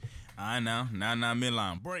I know. Now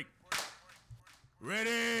midline. Break.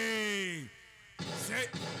 Ready. Set.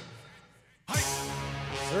 Hike.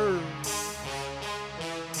 Sir.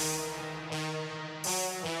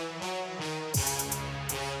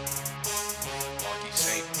 Marky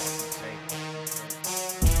Saint.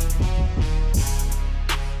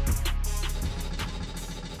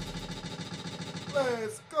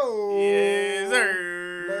 Let's go. Yes, sir.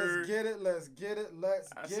 Let's get it.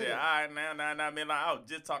 I said, all right, now midline. I was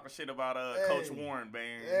just talking shit about Coach Warren,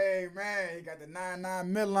 man. Hey, man, he got the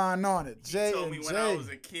 99 midline on it. He told me when I was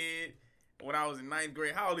a kid, when I was in ninth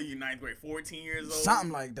grade. How old are you in ninth grade? 14 years old?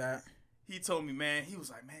 Something like that. He told me, man, he was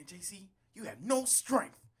like, man, JC, you have no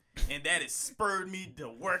strength. And that has spurred me to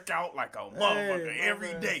work out like a motherfucker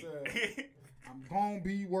every day. I'm going to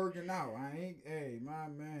be working out. My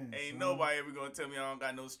man. Ain't nobody ever going to tell me I don't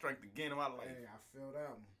got no strength again in my life. Hey, I feel that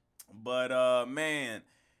one. But, man,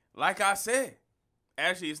 like I said,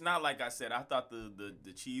 actually, it's not like I said. I thought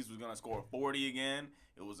the Chiefs was going to score 40 again.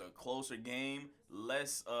 It was a closer game,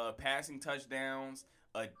 less passing touchdowns.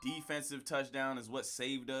 A defensive touchdown is what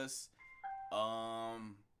saved us.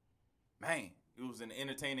 Man, it was an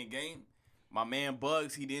entertaining game. My man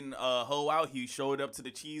Bugs, he didn't hoe out. He showed up to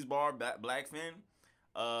the cheese bar, Blackfin,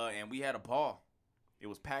 and we had a ball. It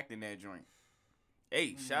was packed in that joint.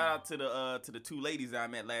 Hey, shout out to the two ladies that I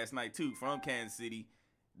met last night too from Kansas City.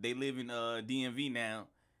 They live in DMV now.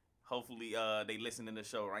 Hopefully, they listen to the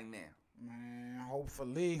show right now. Man,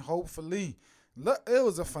 hopefully. Look, it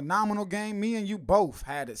was a phenomenal game. Me and you both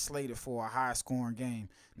had it slated for a high-scoring game.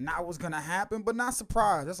 Not what's going to happen, but not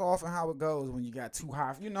surprised. That's often how it goes when you got two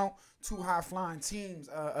high-flying teams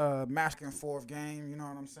matching in fourth game. You know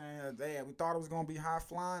what I'm saying? We thought it was going to be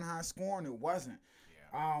high-flying, high-scoring. It wasn't.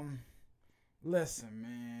 Yeah. Listen,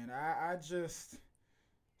 man, I just...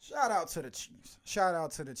 Shout out to the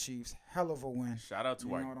Chiefs. Hell of a win. Shout out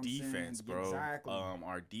to our defense, bro. Exactly.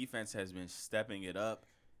 Our defense has been stepping it up.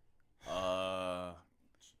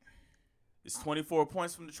 It's 24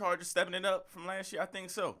 points from the Chargers stepping it up from last year. I think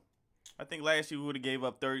so. I think last year we would have gave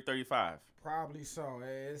up 30, 35. Probably so.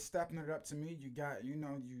 It's stepping it up to me. You got, you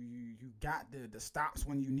got the stops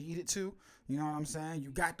when you need it to. You know what I'm saying? You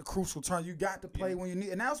got the crucial turn. You got the play when you need.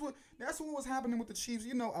 And that's what was happening with the Chiefs.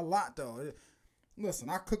 A lot though. Listen,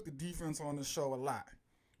 I cook the defense on the show a lot.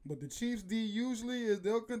 But the Chiefs D usually is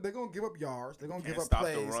they're gonna give up yards. They're gonna give up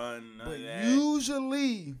plays. The run, but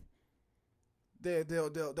usually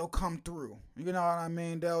they'll come through. You know what I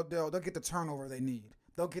mean? They'll get the turnover they need.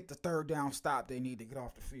 They'll get the third down stop they need to get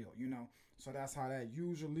off the field. So that's how that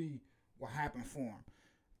usually will happen for them.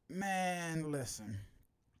 Man, listen,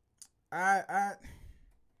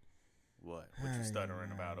 What you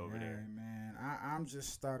stuttering about over there? Man, I'm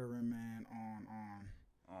just stuttering, man, on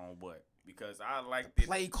what? Because I like the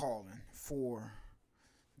play calling for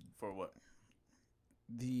what?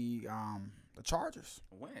 The Chargers.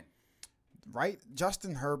 When? Right?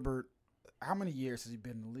 Justin Herbert, how many years has he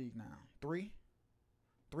been in the league now? 3?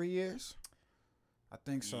 3 years? I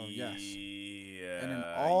think so, yes. Yeah. And in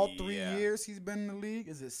all 3 years he's been in the league,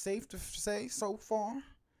 is it safe to say so far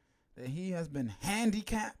that he has been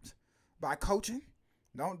handicapped by coaching?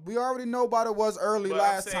 We already know about it was early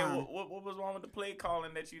last time. What was wrong with the play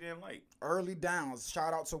calling that you didn't like? Early downs.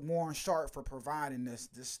 Shout out to Warren Sharp for providing this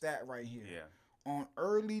stat right here. Yeah. On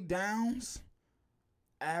early downs,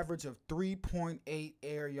 average of 3.8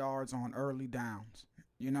 air yards on early downs.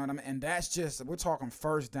 You know what I mean? And that's just, we're talking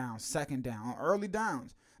first down, second down. On early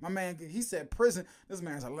downs, my man, he said prison. This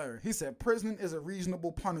man's hilarious. He said prison is a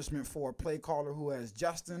reasonable punishment for a play caller who has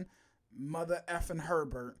Justin mother effing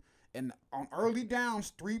Herbert. And on early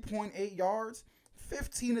downs, 3.8 yards,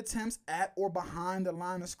 15 attempts at or behind the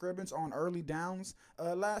line of scrimmage on early downs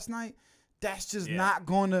last night. That's just not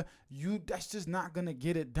gonna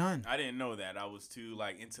get it done. I didn't know that. I was too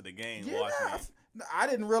into the game watching it. I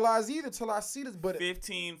didn't realize either till I see this. But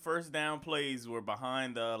 15 first down plays were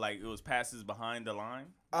behind it was passes behind the line.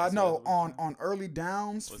 No, on early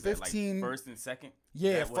downs, was 15 first and second.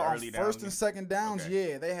 Yeah, for first and second downs,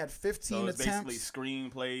 okay. Yeah, they had 15 attempts. Basically screen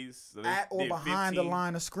plays so at or behind 15, the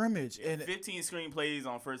line of scrimmage. Yeah, and 15 screen plays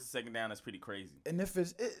on first and second down. That's pretty crazy. And if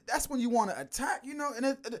that's when you want to attack,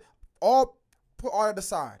 and all put all that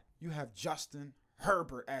aside, you have Justin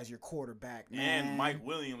Herbert as your quarterback, man. And Mike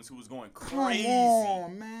Williams, who was going crazy. Come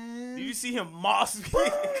on, man. Did you see him moss?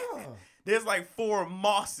 There's 4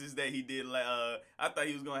 mosses that he did. I thought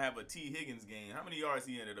he was going to have a T. Higgins game. How many yards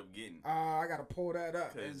he ended up getting? I got to pull that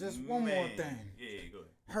up. Just one more thing. Yeah, go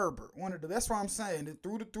ahead. Herbert. That's what I'm saying.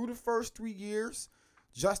 Through the first 3 years,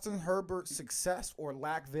 Justin Herbert's success or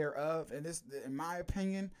lack thereof, and this, in my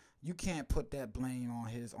opinion, you can't put that blame on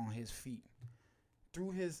his feet.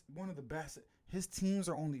 through one of the best. His teams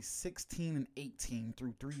are only 16-18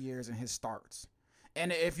 through 3 years in his starts.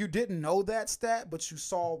 And if you didn't know that stat, but you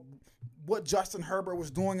saw what Justin Herbert was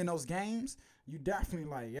doing in those games, you definitely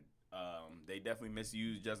like. They definitely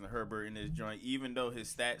misused Justin Herbert in this joint, even though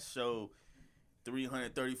his stats show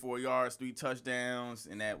 334 yards, 3 touchdowns,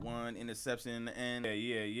 and that 1 interception in the end.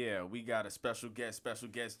 Yeah. We got a special guest.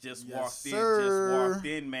 Just walked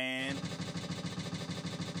in, man.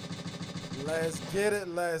 Let's get it,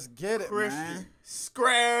 Christian man.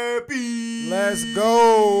 Scrappy. Let's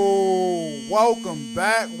go. Welcome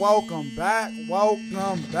back.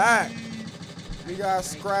 We got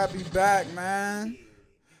Scrappy back, man.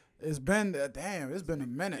 It's been a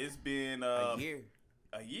minute. It's been a year.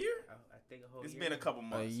 A year? I think a whole It's year. been a couple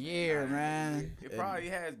months. A year, man. It probably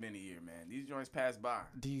has been a year, man. These joints pass by.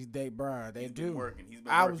 They He's do. been working. He's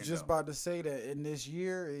been I working, was just though. about to say that in this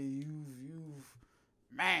year, you've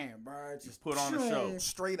man, bro, just put on a show.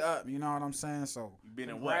 straight up. You know what I'm saying? So, You been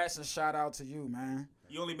in congrats what? and shout out to you, man.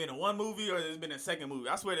 You only been in one movie, or there's been a second movie?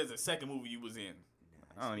 I swear there's a second movie you was in.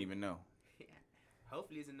 I don't even know.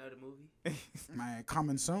 Hopefully it's another movie. Man,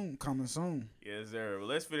 coming soon. Yes, sir. Well,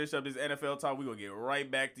 let's finish up this NFL talk. We're going to get right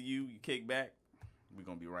back to you. You kick back. We're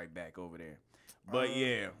going to be right back over there. But,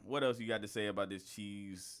 yeah, what else you got to say about this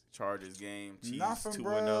Chiefs-Chargers game? Chiefs Nothing, 2-0.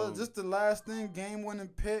 bro. Just the last thing, game-winning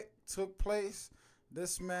pick took place.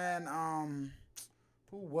 This man,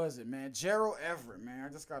 who was it, man? Gerald Everett, man. I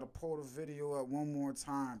just got to pull the video up one more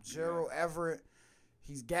time. Gerald Everett,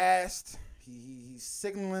 he's gassed. He's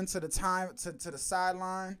signaling to the to the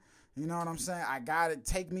sideline. You know what I'm saying? I got it.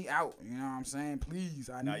 Take me out. You know what I'm saying? Please.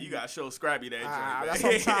 Now, you got to show Scrappy that joint, man. That's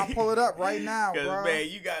what I'm trying to pull it up right now, bro. Because, man,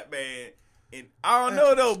 you got, man. And I don't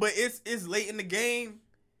know, though, but it's late in the game.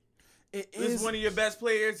 It's one of your best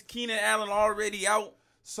players. Keenan Allen already out.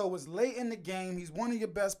 So it's late in the game. He's one of your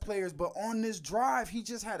best players, but on this drive, he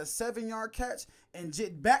just had a 7-yard catch and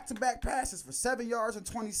back-to-back passes for 7 yards and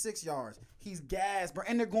 26 yards. He's gassed, bro,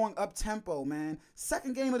 and they're going up-tempo, man.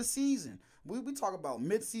 Second game of the season. We talk about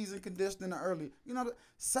mid-season conditioning early. You know, the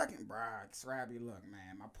second, bro, Scrappy, look,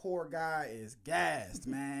 man, my poor guy is gassed,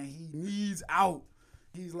 man. He needs out.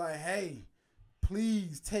 He's like, hey,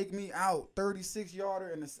 please take me out. 36-yarder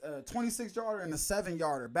and a 26-yarder and a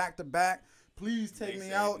 7-yarder back-to-back. Please take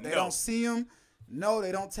me out. They don't see him. No,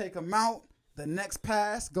 they don't take him out. The next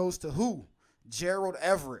pass goes to who? Gerald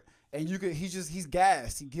Everett. And he's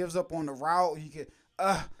gassed. He gives up on the route. He could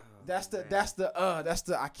that's the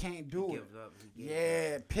I can't do it.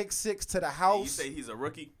 Yeah, pick 6 to the house. You say he's a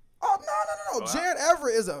rookie? Oh no. Jared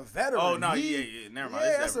Everett is a veteran. Oh no, yeah, never mind.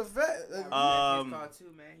 Yeah, that's a vet. Too,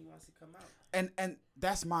 man. He wants to come out. And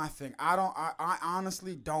that's my thing. I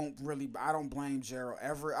honestly don't blame Gerald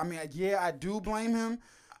Everett. I mean, yeah, I do blame him.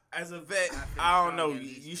 As a vet, I don't know.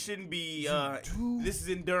 You shouldn't be. This is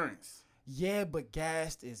endurance. Yeah, but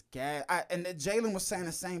gassed is gas. And Jalen was saying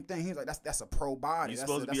the same thing. He was like, "That's a pro body. You're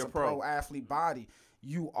supposed to be a pro athlete body.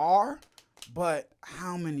 You are." But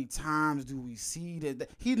how many times do we see that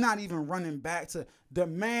he's not even running back to the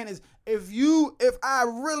man is if I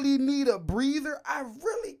really need a breather, I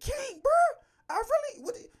really can't, bro.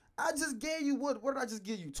 I just gave you what did I just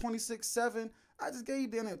give you? 26-7. I just gave you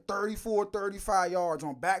down there 34, 35 yards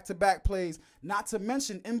on back-to-back plays. Not to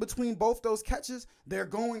mention, in between both those catches, they're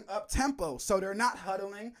going up-tempo. So they're not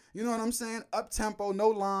huddling. You know what I'm saying? Up-tempo, no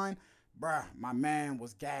line. Bruh, my man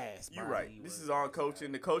was gassed. You're right. This is all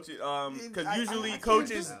coaching. The coaches, because I usually can't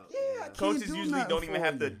coaches, do usually nothing don't even for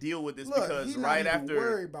have to you. deal with this Look, because he right not even after,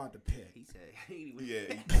 worry about the pick. He said,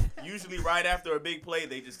 yeah, usually right after a big play,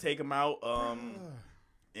 they just take him out.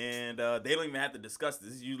 And they don't even have to discuss this.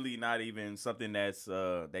 This is usually not even something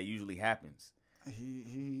that usually happens. I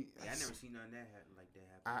never seen none of that like that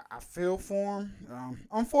happen. I feel for him.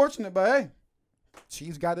 Unfortunate, but hey,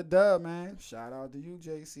 Chiefs got a dub, man. Shout out to you,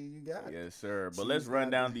 JC. You got it. Yes, sir. But Chiefs let's run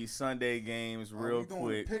got down it. these Sunday games real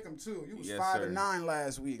quick. Pick them too. You was Yes, 5-9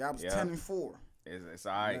 last week. I was 10-4. It's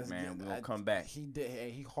all right, man. We're going to come back. He did. Hey,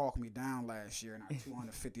 he hawked me down last year in our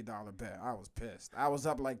 $250 bet. I was pissed. I was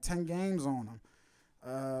up like 10 games on him.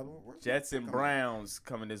 Jets and Browns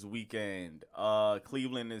coming this weekend.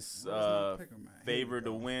 Cleveland is favored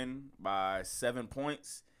to win by 7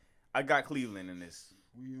 points. I got Cleveland in this.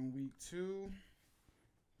 We in week 2.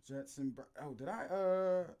 Jets and did I?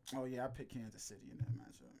 Oh yeah, I picked Kansas City in that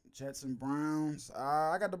matchup. Jets and Browns.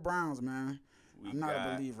 I got the Browns, man. I'm not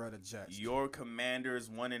a believer of the Jets. Your Commanders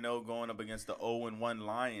 1-0 going up against the 0-1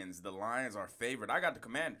 Lions. The Lions are favored. I got the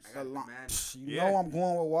Commanders. You know I'm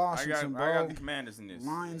going with Washington, bro. I got the Commanders in this.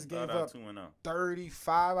 Lions gave up 2-0.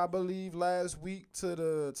 35, I believe, last week to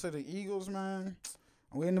the Eagles, man.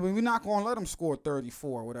 We're not going to let them score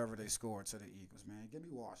 34, whatever they scored to the Eagles, man. Give me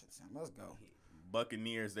Washington. Let's go.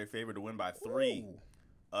 Buccaneers, they're favored to win by 3 Ooh.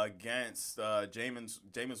 against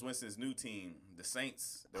Jameis Winston's new team, the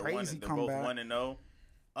Saints. They're Crazy they're both comeback.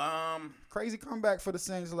 1-0. Crazy comeback for the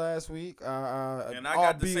Saints last week. And I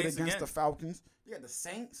got the albeit Saints against again. the Falcons. You got the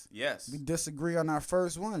Saints. Yes. We disagree on our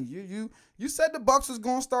first one. You said the Bucs was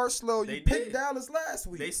gonna start slow. They You picked did. Dallas last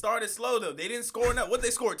week. They started slow, though. They didn't score enough. What, they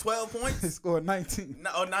scored 12 They points? scored 19.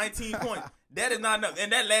 No, 19 points. That is not enough.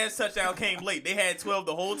 And that last touchdown came late. They had 12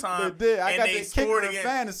 the whole They time. did. I and got they that scored kicker in again.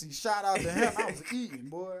 fantasy. Shout out to him. I was eating,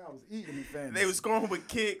 boy. I was eating in fantasy. They were scoring with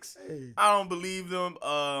kicks. Hey. I don't believe them.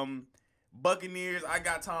 Buccaneers, I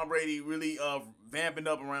got Tom Brady really vamping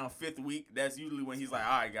up around 5th week. That's usually when he's like,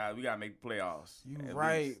 all right, guys, we got to make the playoffs. You At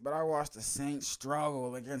right, least. but I watched the Saints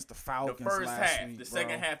struggle against the Falcons The first last half. week, The bro.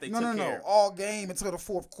 second half, they no, took no, care of. all game until the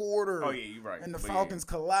fourth quarter. Oh, yeah, you're right. And the But Falcons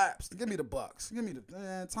collapsed. Give me the Bucks. Give me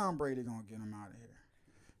the Tom Brady gonna get him out of here.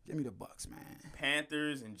 Give me the Bucks, man.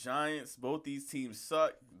 Panthers and Giants, both these teams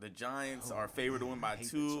suck. The Giants are favored to win by I hate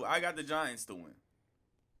the 2. Giants. I got the Giants to win.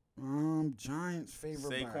 Giants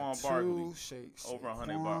favored by Saquon 2. Barkley, over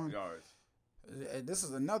 100 Saquon. yards. This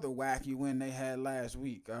is another wacky win they had last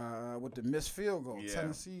week with the missed field goal. Yeah.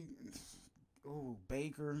 Tennessee. Ooh,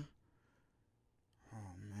 Baker. Oh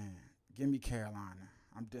man, give me Carolina.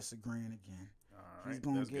 I'm disagreeing again. All He's right,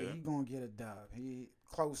 gonna that's get. good. He's gonna get a dub. He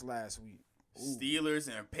close last week. Ooh. Steelers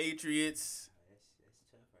and Patriots. That's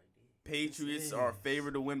tough right there. Patriots This are is.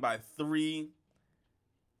 favored to win by 3.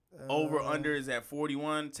 Over under is at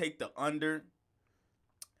 41. Take the under.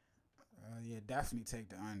 Yeah, definitely take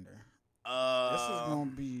the under. This This is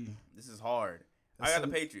gonna be. This is hard. I This got the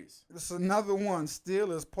is- Patriots. This is another one.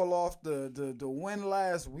 Steelers pull off the win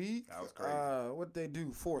last week. That was crazy. What they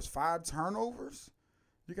do? Force 5 turnovers.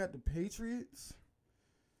 You got the Patriots.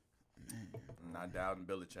 Man, I'm not doubting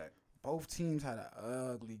Belichick. both teams had an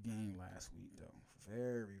ugly game last week, though.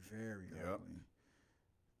 Very, very Yep.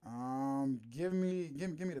 ugly. Give me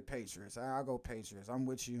the Patriots. I'll go Patriots. I'm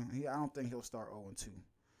with you. I don't think he'll start 0-2.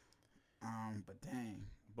 But dang.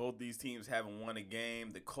 Both these teams haven't won a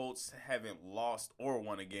game. The Colts haven't lost or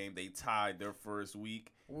won a game. They tied their first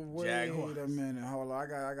week. Wait Jaguars. a minute. Hold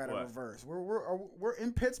on. I got to What? reverse. We're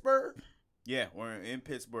in Pittsburgh. Yeah, we're in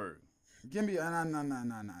Pittsburgh. Give me no.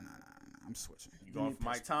 I'm switching. You Give going me for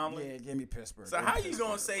Mike Pittsburgh. Tomlin? Yeah, give me Pittsburgh. So Give me how you Pittsburgh.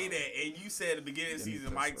 gonna say that? And you said at the beginning of the Give me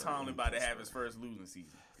season, Mike Pittsburgh. Tomlin Give me about to have his Pittsburgh. first losing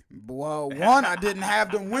season. Well, one, I didn't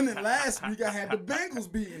have them winning last week. I had the Bengals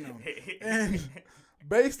beating them. And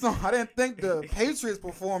based on, I didn't think the Patriots'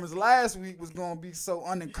 performance last week was going to be so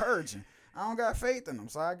unencouraging. I don't got faith in them,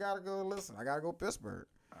 so I got to go listen. I got to go Pittsburgh.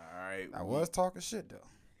 All right. I was talking shit, though.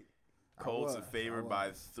 Colts are favored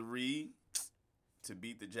by 3 to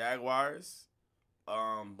beat the Jaguars.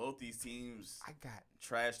 Both these teams I got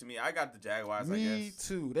trash to me. I got the Jaguars, I me guess.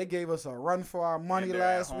 too. They gave us a run for our money And they're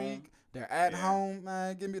at last home. week. They're at Yeah. home,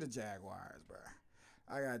 man. Give me the Jaguars, bro.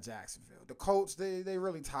 I got Jacksonville. The Colts, they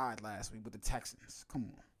really tied last week with the Texans. Come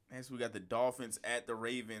on. Next, we got the Dolphins at the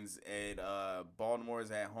Ravens, and Baltimore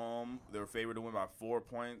is at home. They're favored to win by 4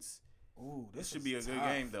 points. Ooh, This this should is be a good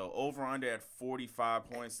tough. game, though. Over under at 45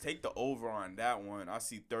 points. Take the over on that one. I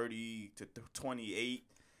see 30 to 28.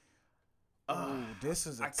 Ooh, this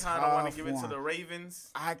is a I kind of want tough to give it to one. the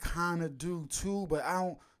Ravens. I kind of do too, but I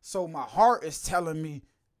don't. So my heart is telling me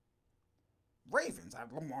Ravens.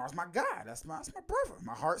 Lamar's my guy. That's my brother.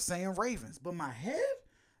 My heart's saying Ravens, but my head,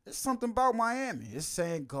 it's something about Miami. It's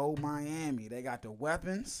saying go Miami. They got the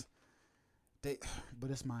weapons. But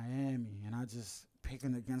it's Miami, and I just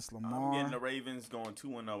picking against Lamar. I'm getting the Ravens going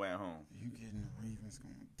 2-0 at home. You getting the Ravens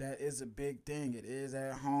going? That is a big thing. It is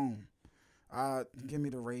at home. Give me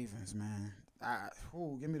the Ravens, man.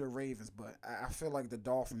 Give me the Ravens, but I feel like the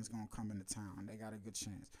Dolphins gonna come into town. They got a good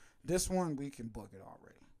chance. This one we can book it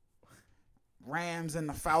already. Rams and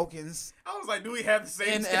the Falcons I was like, do we have the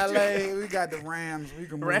same in schedule? LA. We got the Rams. We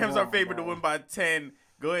can. Rams move are on, favored to bro. win by 10.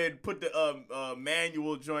 Go ahead and put the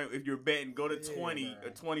manual joint if you're betting. Go to Yeah, 20 man. or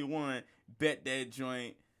 21. Bet that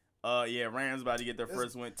joint. Yeah, Rams about to get their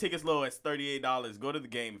first win. Tickets low at $38. Go to the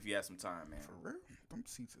game if you have some time, man. For real, them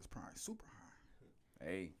seats is probably super high.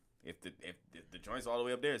 Hey, if the joint's all the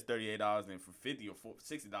way up there, it's $38. Then for $50 or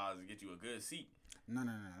 $60 to get you a good seat. No.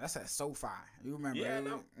 That's at SoFi. You remember? Yeah, I it?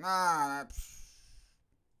 know. Nah.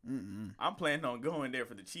 I'm planning on going there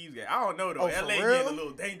for the Chiefs game. I don't know though. Oh, for LA real? getting a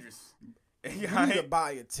little dangerous. You need to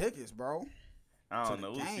buy your tickets, bro. I To don't the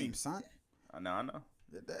know. We'll game, see. son. I know.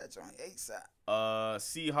 Get that joint ASAP.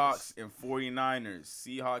 Seahawks and 49ers.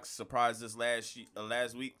 Seahawks surprised us last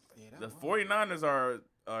week. Yeah, that The was. 49ers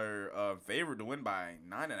are favored to win by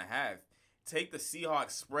 9.5. Take the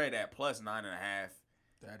Seahawks spread at plus 9.5.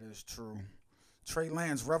 That is true. Trey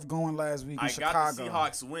Lance, rough going last week in I Chicago. got the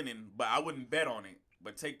Seahawks winning, but I wouldn't bet on it.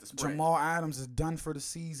 But take the spread. Jamal Adams is done for the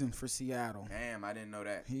season for Seattle. Damn, I didn't know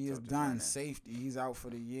that. He So is just done. learned that. Safety. He's out for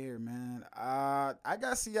the year, man. I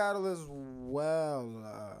got Seattle as well.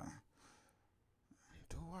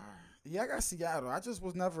 Do I? Yeah, I got Seattle. I just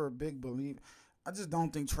was never a big believer. I just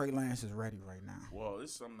don't think Trey Lance is ready right now. Well, this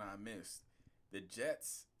is something I missed. The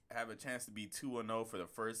Jets have a chance to be 2-0 for the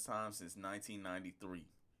first time since 1993.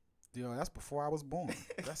 Yo, that's before I was born.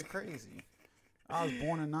 That's crazy. I was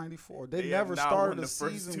born in '94. They have never not started won the the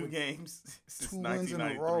first season two with games since 2 wins in a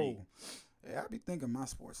 1993. row. Yeah, I be thinking my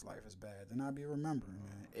sports life is bad. Then I be remembering,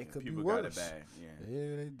 man. It could People be worse. got it bad. Yeah.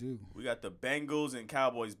 Yeah, they do. We got the Bengals and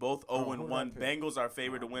Cowboys both Oh, who 0-1. did I pick? Bengals are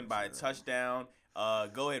favored to win by a sure. touchdown.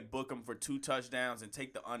 Go ahead, book them for 2 touchdowns and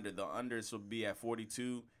take the under. The unders will be at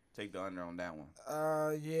 42. Take the under on that one.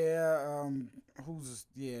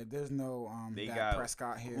 There's no They Dak got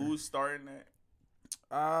Prescott here. Who's starting that?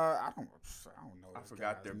 I don't know. I this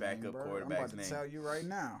forgot guy's their name, backup bro. I'm quarterback's about to name. tell you right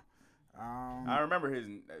now. I remember his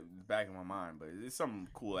back in my mind, but it's some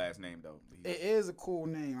cool ass name though. It is a cool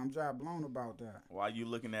name. I'm dry blown about that. While you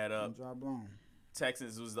looking that I'm up, dry blown.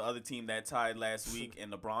 Texans was the other team that tied last week,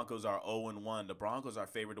 and the Broncos are 0-1. The Broncos are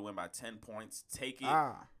favored to win by 10 points. Take it,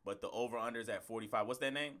 but the over/under is at 45. What's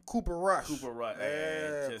that name? Cooper Rush. Cooper Rush.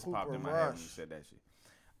 Yeah, Just Cooper popped in my head when Rush. you said that shit.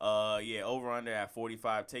 Over/under at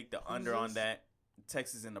 45. Take the under on this? that.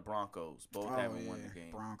 Texas and the Broncos both haven't won the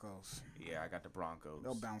game. Broncos. Yeah, I got the Broncos.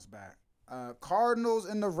 They'll bounce back. Cardinals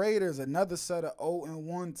and the Raiders, another set of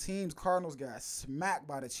 0-1 teams. Cardinals got smacked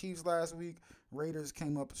by the Chiefs last week. Raiders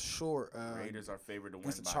came up short. Raiders are favored to win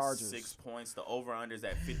against the by Chargers. 6 points. The over/under is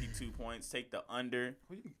at 52 points. Take the under.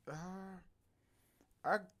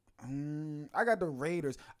 I got the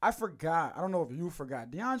Raiders. I forgot. I don't know if you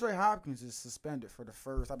forgot. DeAndre Hopkins is suspended for the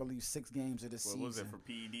first, I believe, 6 games of the season. What was it for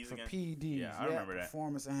PEDs For again? PEDs. Yeah, I remember that.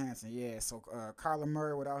 Performance enhancing. Yeah. So Kyler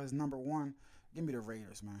Murray without his number 1. Give me the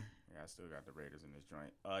Raiders, man. Yeah, I still got the Raiders in this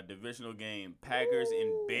joint. Divisional game: Packers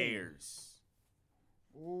and Bears.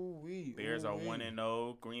 Ooh-wee. Bears are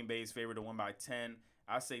 1-0. Green Bay's favored to win by 10.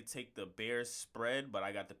 I say take the Bears spread, but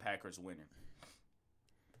I got the Packers winning.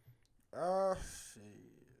 Shit.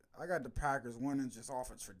 I got the Packers winning just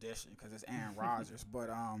off of tradition because it's Aaron Rodgers. But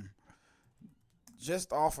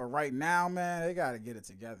just off of right now, man, they got to get it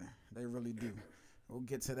together. They really do. We'll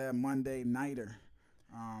get to that Monday nighter.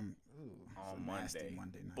 On Monday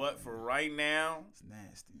Monday. night. But for right now, it's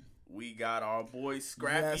nasty. we got our boy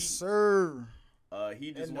Scrappy. Yes, sir.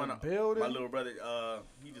 He just In won the a building. my little brother.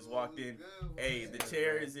 He just walked in. Hey, the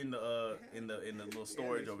chair is in the little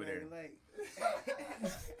storage over there.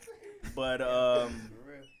 But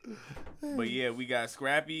yeah, we got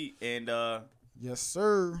Scrappy and Yes,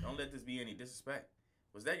 sir. don't let this be any disrespect.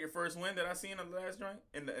 Was that your first win that I seen on the last joint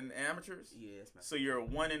in the amateurs? Yeah, it's my So you're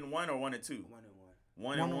 1-1 or 1-2?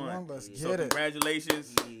 1-1. 1-1. Let's Yeah. So get it.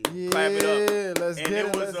 congratulations. Yeah, Clap it up. let's And get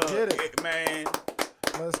it. was Let's get it. man.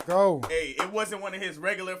 Let's go. Hey, it wasn't one of his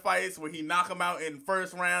regular fights where he knock him out in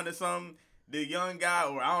first round or something. The young guy,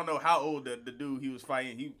 or I don't know how old the dude he was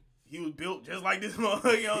fighting, he was built just like this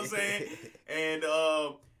motherfucker, you know what I'm saying? And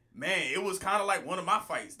man, it was kind of like one of my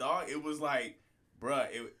fights, dog. It was like, bruh,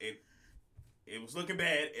 it was looking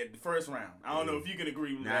bad at the first round. I don't know if you can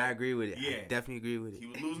agree with that. I agree with it. Yeah. I definitely agree with it. He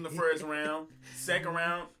was losing the first round. Second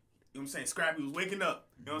round, you know what I'm saying? Scrappy was waking up.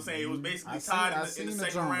 You know what I'm saying? It was basically tied in the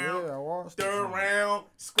second jump. round. Yeah, I watched the Third jump. round,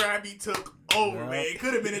 Scrappy took over, Yeah. man. It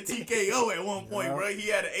could have been a TKO at one point, Yeah. bro. He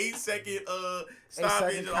had an 8-second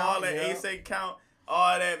stoppage and all count, that, yeah. 8-second count.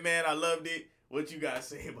 All that, man. I loved it. What you got to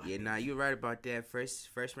say about Yeah, it? nah, you're right about that. First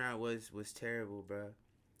round was terrible, bro.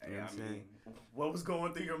 You know what I'm saying? What was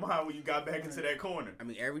going through your mind when you got back into that corner? I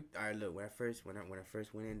mean, all right, look, when I first went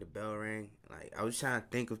in, the bell rang. Like, I was trying to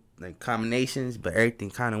think of like combinations, but everything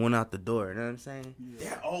kind of went out the door. You know what I'm saying?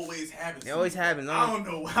 That always happens. It always happens. I don't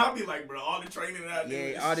know. I'll be like, bro, all the training that I do.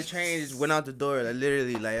 Yeah, all the trains just went out the door. Like,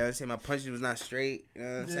 literally, like, I was saying, my punches was not straight. You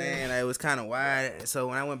know what I'm saying? Like, it was kind of wide. So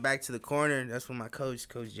when I went back to the corner, that's when my coach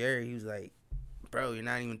Jerry, he was like, bro, you're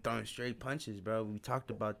not even throwing straight punches, bro. We talked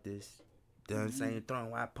about this. You know what I'm saying? You're throwing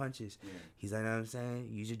wide punches. Yeah. He's like, you know what I'm saying?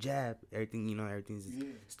 Use your jab. Everything's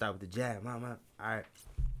start with the jab. All right.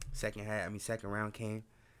 Second round came.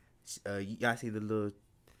 Y'all see the little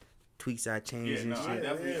tweaks I changed Yeah, and no, shit. I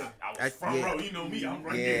definitely. I was front yeah. row. You know me. I'm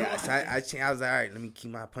right Yeah, there. so I was like, all right, let me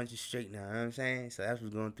keep my punches straight now. You know what I'm saying? So that's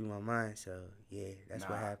what's going through my mind. So yeah, that's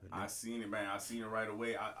what happened. I seen it, man. I seen it right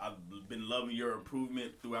away. I've been loving your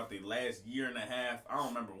improvement throughout the last year and a half. I don't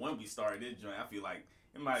remember when we started this joint. I feel like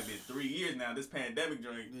it might have been 3 years now. This pandemic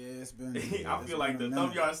joint. Yeah, it's been. I feel like the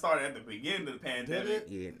Thumb Yard started at the beginning of the pandemic.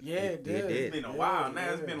 Yeah, it did. It's been a while now.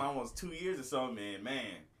 Yeah. It's been almost 2 years or so, man.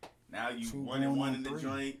 Now you 2 1-1 going in the on 3.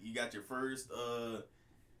 joint. You got your first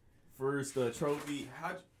trophy.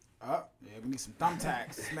 Yeah, we need some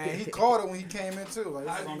thumbtacks. Man, he caught it when he came in too. Like,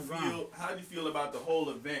 How'd you feel about the whole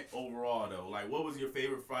event overall though? Like, what was your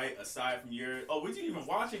favorite fight aside from your? Oh, was you even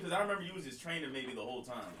watching? Because I remember you was just training maybe the whole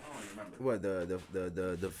time. I don't even remember.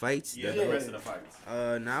 What the fights? Yeah, the rest of the fights.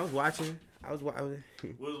 No, I was watching. What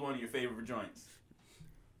was one of your favorite joints?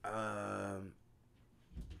 I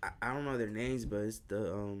don't know their names, but it's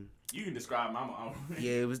the You can describe my mom.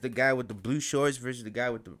 yeah, it was the guy with the blue shorts versus the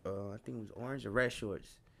guy with the I think it was orange or red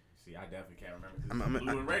shorts. See, I definitely can't remember. I'm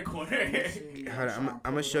Blue and red corner. Hold on,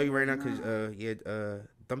 I'm gonna show you right now because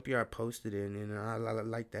Thumb Yard posted it and I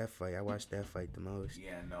like that fight. I watched that fight the most.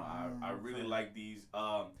 Yeah, no, I really like these.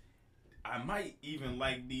 I might even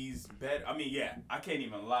like these better. I mean, yeah, I can't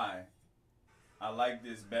even lie. I like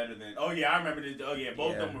this better than. Oh yeah, I remember this. Oh yeah,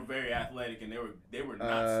 both of them were very athletic and they were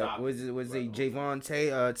not stopped. Was it Javon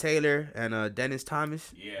Taylor and Dennis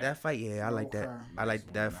Thomas? Yeah, that fight. Yeah, I like that. I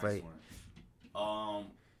like that fight. One.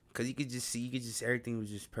 Cause you could just see, everything was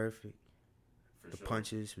just perfect. The sure.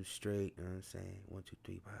 punches was straight. You know what I'm saying? 1, 2,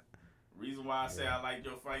 3, pop. Reason why I say I like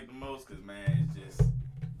your fight the most, cause man, it's just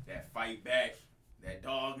that fight back, that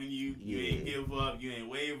dog in you. You ain't give up, you ain't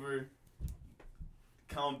waver.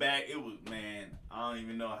 Come back, it was man. I don't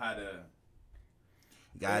even know how to.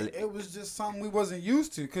 It was just something we wasn't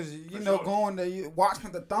used to, cause going to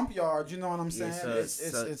watching the Thumb Yard. You know what I'm saying?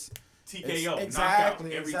 It's TKO,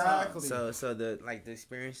 exactly, every exactly. time. So the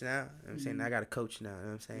experience now. You know what I'm saying, I got a coach now. You know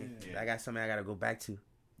what I'm saying, I got something I got to go back to.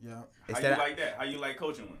 Yeah. How you like that? How you like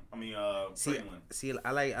coaching one? I mean, training one. See,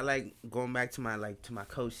 I like going back to my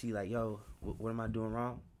coach. See, like, yo, what am I doing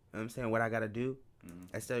wrong? You know what I'm saying, what I gotta do.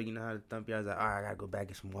 Instead of how the Thumb Yard's like, all right, I gotta go back and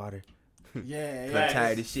get some water. Yeah. I'm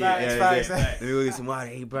tired of shit. Facts. Let me go get some water.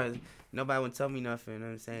 Hey, brother. Nobody would tell me nothing, you know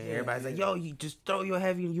what I'm saying? Yeah, Everybody's like, yo, you just throw your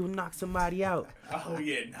heavy and you knock somebody out. Oh,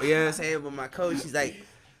 yeah. Nah. You know what I'm saying? But my coach, he's like,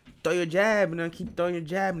 throw your jab and then keep throwing your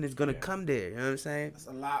jab and it's going to come there. You know what I'm saying? It's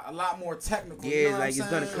a lot more technical. Yeah, you know it's like it's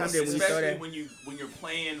going to come there when you throw that. When you're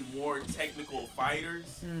playing more technical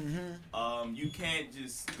fighters, you can't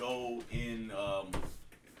just go in,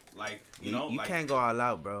 you can't go all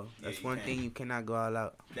out, bro. That's one thing you cannot go all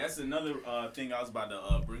out. That's another thing I was about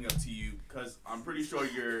to bring up to you because I'm pretty sure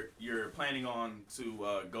you're planning on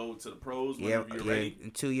to go to the pros whenever you're ready.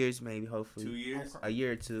 In 2 years, maybe, hopefully. 2 years? A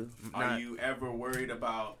year or two. Are you ever worried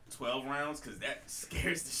about 12 rounds? Because that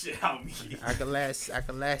scares the shit out of me. I can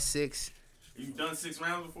last 6. You've done 6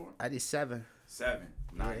 rounds before? I did 7. 7.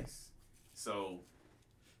 Nice. Yeah. So,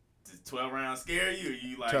 does 12 rounds scare you? Or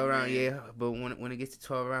you like 12 rounds, yeah. But when it gets to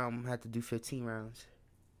 12 rounds, I'm going to have to do 15 rounds.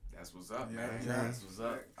 That's what's up, Yeah, man. yeah. That's what's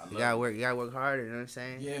up. You gotta work harder, you know what I'm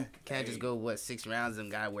saying? Yeah. Can't just go 6 rounds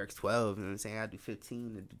and gotta work 12, you know what I'm saying? I do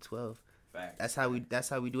 15 and do 12. Facts. That's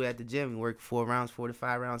how we do it at the gym. We work 4 rounds, 4 to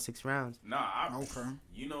 5 rounds, 6 rounds.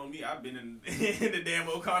 You know me, I've been in the damn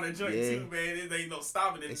O'Connor joint too, man. There ain't no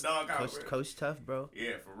stopping in the dog out. Coach tough, bro.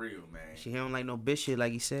 Yeah, for real, man. He don't like no bitch shit,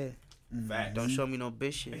 like he said. Facts. Don't show me no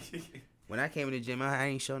bitch shit. When I came in the gym, I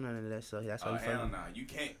ain't show none of that, so that's why. Hell nah, you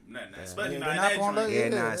can't. Especially not in not that gonna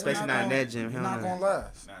joint. Especially not in that gym. You're not gonna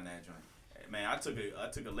last. Not in that joint. Hey, man, I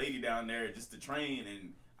took a lady down there just to train,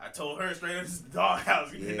 and I told her straight up, this is the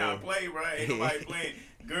doghouse. You cannot play, bro. Ain't nobody playing.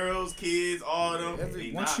 Girls, kids, all of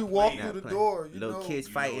them. Once you walk through the door, little kids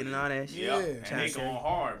fighting and all that shit. Yeah, and they going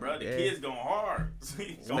hard, bro. The kids going hard.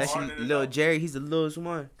 Especially little Jerry, he's the littlest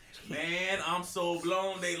one. Man, I'm so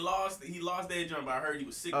blown. He lost that jump. I heard he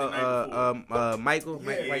was sick the night before. Michael,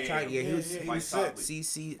 White Chocolate. He was sick.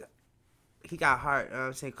 See, he got hurt. You know what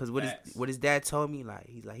I'm saying? Because what his dad told me, like,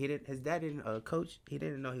 he's like, his dad didn't coach. He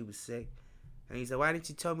didn't know he was sick, and he said, why didn't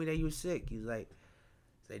you tell me that you were sick? He's like,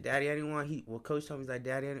 Daddy, I didn't want. Coach told me, he's like,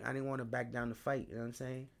 Daddy, I didn't want to back down the fight. You know what I'm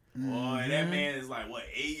saying? Boy, that man is like, what,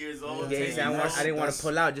 8 years old? Yeah, he said, I didn't want to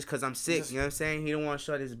pull out just because I'm sick. You know what I'm saying? He don't want to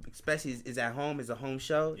show this, especially is at home. It's a home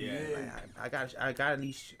show. Yeah. I got at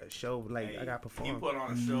least show, like, I got to perform. He put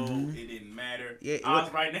on a show. It didn't matter. Yeah, I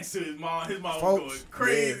was right next to his mom. His mom was Folks, going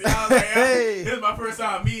crazy. yeah. I was like, this is my first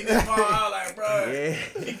time meeting his mom. I was like,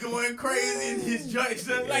 bro, he going crazy in his joint. She's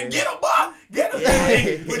like, get him, boy. Get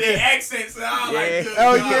him. With their accents. And I was like, good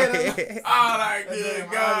God. I was like,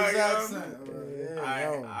 good God.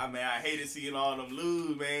 I I hated seeing all them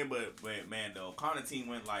lose, man. But man, the O'Connor team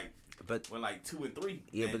went like 2-3.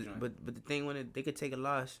 Yeah, but the thing when they could take a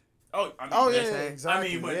loss. Oh, I mean, Oh yeah, saying? exactly.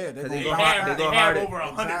 I mean, but yeah, they go have hard. over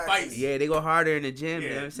 100 Exactly. fights. Yeah, they go harder in the gym. You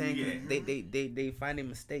know Yeah, what I'm saying? 'Cause yeah. They find their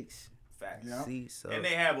mistakes. Facts. Yeah. See, so And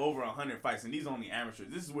they have over 100 fights, and these are only amateurs.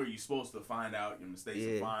 This is where you're supposed to find out your mistakes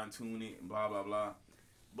and fine tune it and blah blah blah.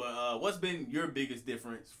 But what's been your biggest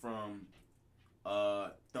difference from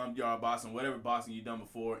thumb yard boxing, whatever boxing you've done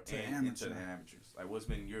before, and into the amateurs? Like, what's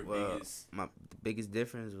been your biggest? The biggest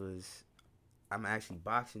difference was I'm actually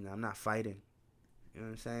boxing. I'm not fighting. You know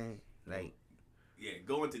what I'm saying? Like, yeah,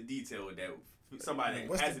 go into detail with that. Somebody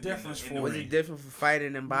What's has the it difference in the what's ring. the difference for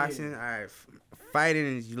fighting and boxing? All right, fighting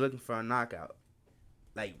is you looking for a knockout.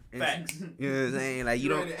 Like, Facts. You know what I'm saying? Like, you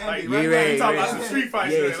don't. Like, You ready, you talking about ready. some street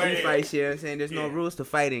fight Yeah, shit. street like, fight shit. You know what I'm saying? There's no Yeah. rules to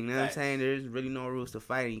fighting. You know what I'm Facts. saying? There's really no rules to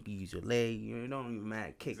fighting. You can use your leg. You don't even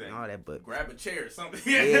matter kick and all that. But grab a chair or something.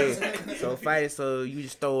 yeah. So fighting. So you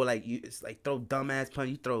just throw it's like throw dumbass punch.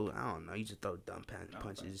 You throw I don't know. You just throw dumb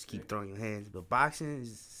punches. Just keep throwing your hands. But boxing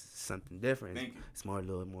is something different. Thank you. It's a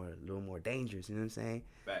little more dangerous. You know what I'm saying?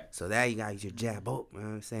 Facts. So there you got your jab. Oh, you know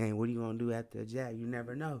what I'm saying? What are you gonna do after the jab? You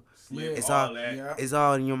never know. Slip, It's all all- that. Yeah. It's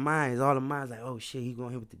all in your mind. It's all in mind. It's like, oh shit, he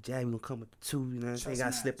gonna hit with the jab. He gonna come with the two. You know what I'm saying? Chest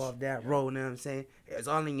Got to slip match. off that roll. You know what I'm saying? It's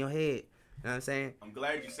all in your head. You know what I'm saying? I'm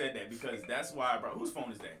glad you said that because that's why, bro. Whose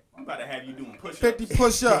phone is that? I'm about to have you doing push-ups. 50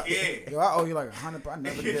 push-ups. Yeah. Yo, I owe you like 100. I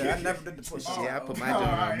never did. I never did the push-ups. Yeah, I put my joint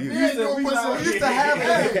on mute. We used to have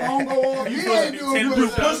that phone go off. You You supposed ain't to do doing 10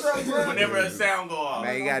 push-ups, push-ups bro. whenever a sound go off.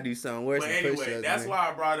 Man, you gotta do something worse But than anyway, push-ups. that's man. why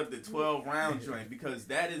I brought up the 12-round joint because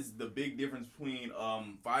that is the big difference between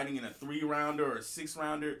fighting in a 3-rounder or a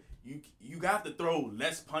 6-rounder. You got to throw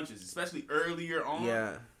less punches, especially earlier on.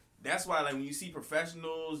 Yeah. That's why, like, when you see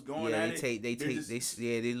professionals going Yeah, at they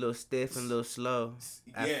a little stiff and a little slow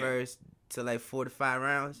at first to like 4 to 5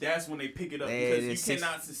 rounds. That's when they pick it up Yeah, because you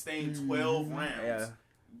cannot sustain 12 rounds Yeah.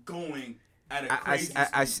 going at a crazy speed.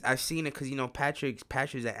 I've seen it because Patrick's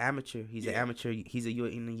an amateur. He's an amateur. He's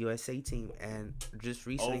in the USA team, and just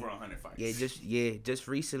recently Over 100 fights. just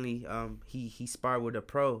recently he sparred with a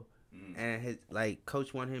pro, and his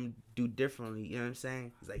coach wanted him to do differently. You know what I'm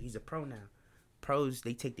saying? It's like he's a pro now. Pros,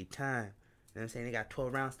 they take their time. You know what I'm saying? They got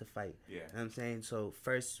 12 rounds to fight. Yeah. You know what I'm saying? So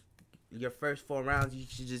your first 4 rounds, you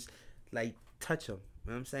should just touch them. You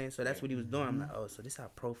know what I'm saying? So that's what he was doing. I'm like, oh, so this is how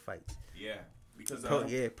pro fights. Yeah. Because Pro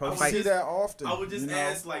I fights. see that often. I would just you know?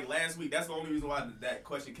 ask last week. That's the only reason why that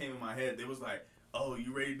question came in my head. They was like, "Oh,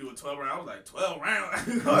 you ready to do a 12 round?" I was like, "12 round."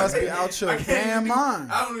 You must be out your damn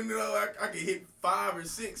mind. I don't even know. I could hit 5 or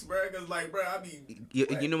 6, bro. Cause bro, I be.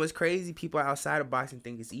 You know what's crazy? People outside of boxing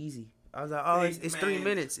think it's easy. I was like, oh, it's 3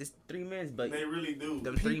 minutes. It's 3 minutes, but They really do.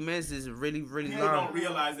 them 3 minutes is really, really People long. don't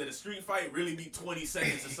realize that a street fight really be 20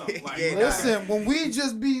 seconds or something. Like, Yeah, Listen, when we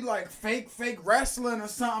just be like fake wrestling or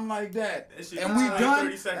something like that, That shit and be we 20, done,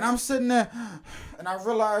 30 seconds. and I'm sitting there, and I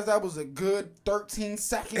realized that was a good 13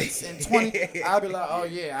 seconds and 20. I'll be like, oh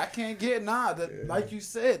yeah, I can't get like you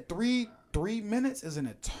said, 3 minutes is an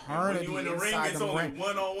when eternity you in the ring, inside it's the only ring.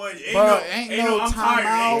 one-on-one. Bro, ain't no I'm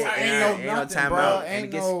timeout, tired. ain't no nothing, bro.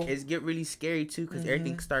 And Ain't it get really scary too, because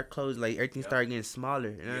everything start closed. Like everything start getting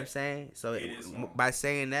smaller. You know what I'm saying? So It is small. by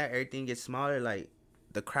saying that, everything gets smaller. Like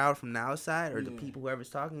the crowd from the outside or the people whoever's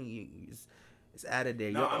talking, it's out of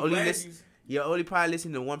there. No, I'm glad You're only probably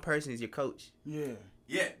listening to one person is your coach. Yeah.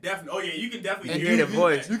 Yeah, definitely. Oh yeah, you can definitely And hear the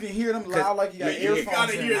voice. You can hear them loud like you got You earphones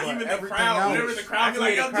gotta in, hear but even the everything crowd. else- Whenever the crowd be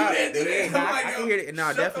like, "Yo, do that, do that." I'm like, I yo, can hear it. No,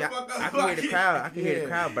 shut the definitely. fuck up. I can hear the crowd. I can hear the Yeah.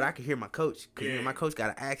 crowd, but I can hear my coach because my coach got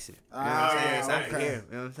an accent. You know what I'm saying? So I can okay. hear him.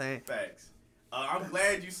 You know what I'm saying? Facts. I'm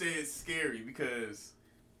glad you said it's scary because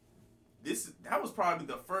that was probably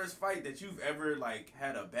the first fight that you've ever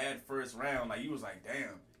had a bad first round. Like you was like,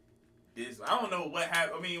 damn. I don't know what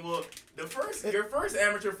happened. I mean, well, your first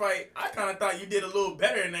amateur fight, I kind of thought you did a little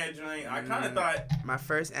better in that joint. I kind of thought My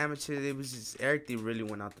first amateur, it was just everything really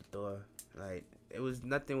went out the door. Like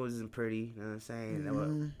nothing wasn't pretty. You know what I'm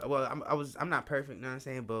saying? Well, I'm not perfect. You know what I'm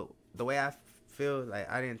saying? But the way I feel,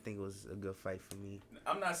 I didn't think it was a good fight for me.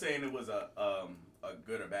 I'm not saying it was a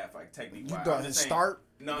good or bad fight technique. You thought his start?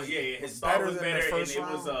 No, yeah, his was start better was than the better, and first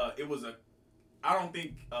round? it was a. I don't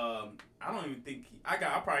even think I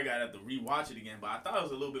probably gotta have to rewatch it again, but I thought it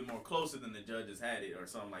was a little bit more closer than the judges had it or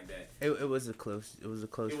something like that. It was a close It was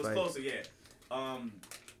fight. closer, yeah.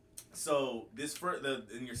 So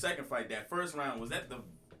in your second fight, that first round, was that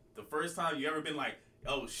the first time you ever been like,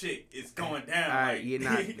 oh shit, it's going down?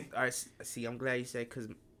 All right, see, I'm glad you said, because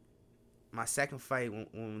my second fight,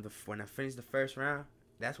 when I finished the first round,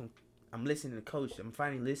 that's when I'm listening to coach. I'm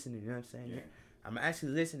finally listening. You know what I'm saying? Yeah. I'm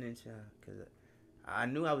actually listening to him because I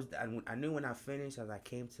knew I knew when I finished. I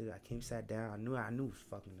came, sat down. I knew it was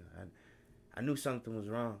fucking. I knew something was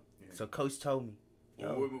wrong. Yeah. So coach told me.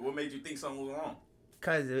 Well, what made you think something was wrong?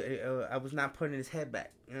 Cause I was not putting his head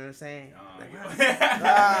back. You know what I'm saying?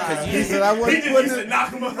 Cause he said I wasn't just putting used to it.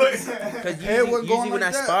 knock him up. Cause Head wasn't going usually when like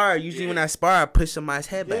I that. spar, I push somebody's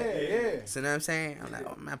head back. Yeah. So you know what I'm saying? I'm like,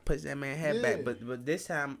 I'm not pushing that man's head back. Yeah. But this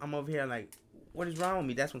time I'm over here like, what is wrong with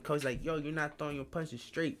me? That's when coach like, yo, you're not throwing your punches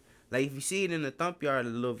straight. Like if you see it in the thump yard, the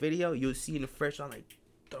little video, you'll see in the first round like,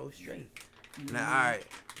 throw it straight. Mm-hmm. Now,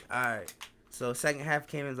 all right. So second half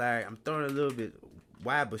came in, like, all right, I'm throwing a little bit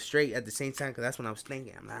wide but straight at the same time, because that's when I was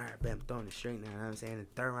thinking. I'm like, all right, bet I'm throwing it straight now. You know what I'm saying? The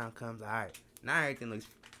third round comes, all right. Now everything's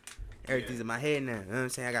in my head now. You know what I'm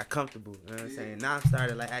saying? I got comfortable. You know what I'm saying? Now I'm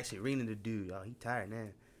started like actually reading the dude. Oh, he tired now.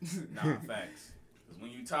 Nah, facts. Because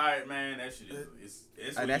when you tired, man, that shit is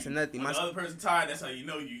it's when that's you, another thing. When the other person tired, that's how you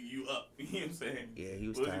know you up. You know what I'm saying? Yeah, he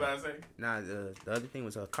was What tired. you about to say? Nah, the other thing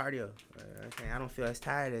was cardio. You know what I'm saying? I don't feel as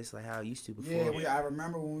tired as like how I used to before. Yeah, I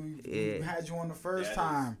remember when we had you on the first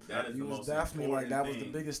time. That is you the was most definitely like that was the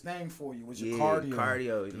important biggest thing for you was your Yeah, cardio.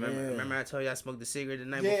 cardio. Remember I told you I smoked a cigarette the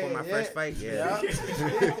night before my first fight? Yeah. I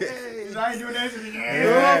ain't doing that shit again.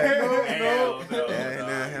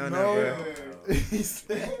 Hell No, He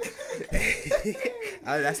said-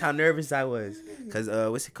 that's how nervous I was. Cause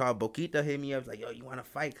what's it called? Boquita hit me up like, yo, you want to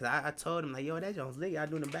fight? Cause I told him like, yo, that Jones lit. Y'all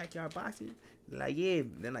doing the backyard boxing? Like, yeah.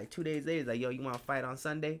 Then like 2 days later, he's like, yo, you want to fight on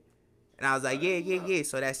Sunday? And I was like, yeah.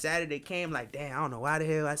 So that Saturday came, like, damn, I don't know why the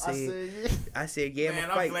hell I said, yeah, Man, I'm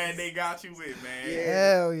fight. I'm glad they got you with, man. Yeah.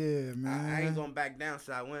 Hell yeah, man. I ain't going back down,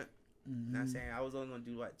 so I went. You know what I'm Mhm. saying? I was only going to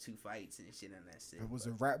do, like, 2 fights and shit, and that's it. It was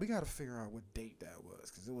a wrap. We got to figure out what date that was,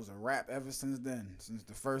 because it was a wrap ever since then, since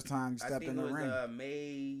the first time you stepped in the ring. I think it was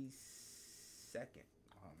May 2nd.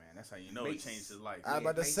 Oh, man, that's how you know May- it changed his life. I was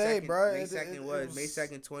about to May say, 2nd, bro. May it 2nd was was May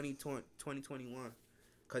 2nd, 2021.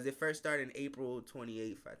 Because it first started in April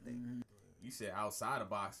 28th, I think. Mhm. You said outside of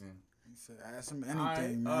boxing. He said, ask him All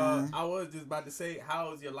anything, right, man. I was just about to say, how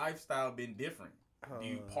has your lifestyle been different? Do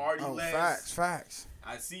you party Oh, less? facts.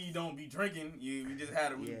 I see you don't be drinking. We just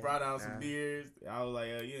had we Yeah, brought out nah. some beers. I was like,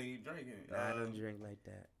 you ain't drinking. Nah, I don't drink like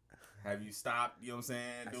that. Have you stopped? You know what I'm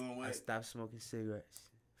saying? Doing what? I stopped smoking cigarettes,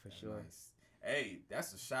 for That's sure. nice. Hey,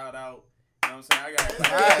 that's a shout out. You know what I'm saying? I got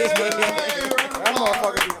That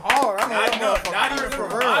motherfucker be hard. Not even for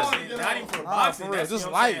boxing. Not even for Nah, boxing. for real. That's Just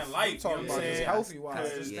you know what I'm life. saying? Life. You talking you know about what I'm just saying? healthy wise,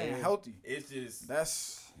 just Yeah. staying healthy. It's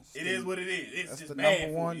just. It is what it is. It's That's just the bad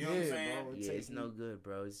number for one. you. You know what I'm Yeah, saying? bro. Yeah, it's no good,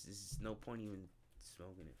 bro. It's no point even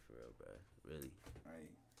smoking it for real, bro. Really. Right.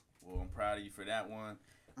 Well, I'm proud of you for that one.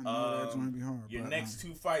 I know that's gonna be hard. Your but, next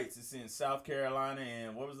 2 fights is in South Carolina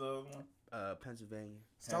and what was the other one? Pennsylvania.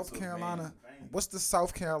 South Pennsylvania. Carolina. What's the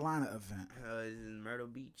South Carolina event? It's in Myrtle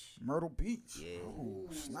Beach. Myrtle Beach. Yeah. Oh,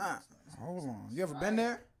 snap. Hold on. You ever been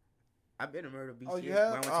there? I've been to Myrtle Beach. Oh, you yeah.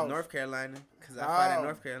 have? When I went Oh. to North Carolina, because I fought Oh. in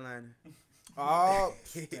North Carolina. Oh,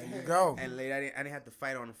 there you go. And late, I didn't have to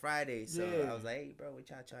fight on a Friday, so Yeah. I was like, hey, bro, what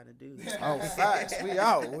y'all trying to do? Oh, facts. We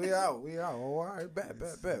out. Oh, all right,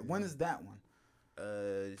 bet. When is that one?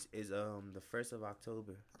 Is the 1st of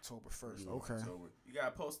October. October 1st. Yeah. Okay. So you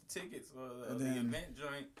gotta post the tickets for And the then- event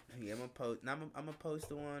joint. Yeah, I'm gonna post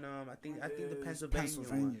the one. I think the Pennsylvania one.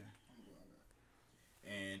 Pennsylvania.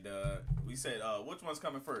 And we said, which one's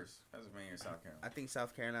coming first? Pennsylvania or South Carolina? I think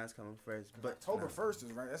South Carolina's coming first, but October 1st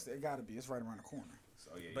is right. It gotta be. It's right around the corner.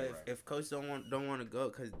 So yeah, But you're right. if coach don't want to go,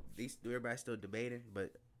 because everybody's still debating,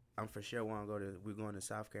 but I'm for sure want to go to. We're going to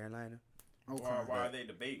South Carolina Okay. Why are they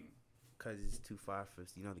debating? because it's too far for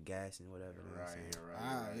the gas and whatever. You know what I'm saying?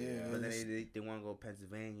 Ah, yeah. But then they want to go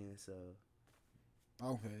Pennsylvania, so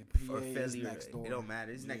Okay. or PA is Philly. next door. It don't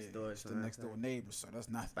matter. It's next Yeah, door. It's so the that's next door not- neighbor, so that's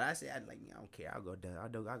nothing. But I say I don't care. I'll go down. I'll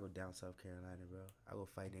go down South Carolina, bro. I'll go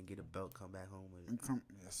fight and get a belt. Come back home with it.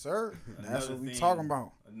 Yes, sir. That's Another what we thing- talking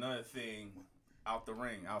about. Another thing, out the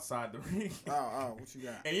ring, outside the ring. Oh, what you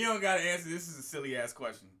got? And you don't gotta answer. This is a silly ass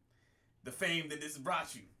question. The fame that this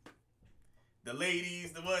brought you. The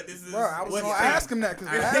ladies, the what? This is. Bro, I was what's gonna the- ask him that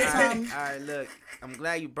because last time. All right, look. I'm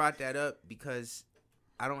glad you brought that up because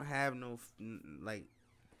I don't have no like.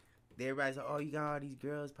 Everybody's like, oh, you got all these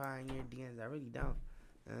girls probably in your DMs. I really don't.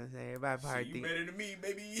 You know what I'm saying? Everybody probably Shit, you think. better than me,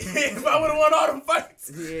 baby. If I would have won all them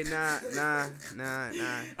fights, Oh, Yeah, nah.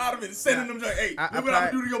 I'd have been sending them like, hey, I look what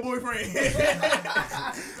I'm gonna do to your boyfriend.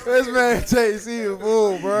 This man JC a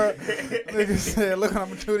fool, bro. Nigga said, look what I'm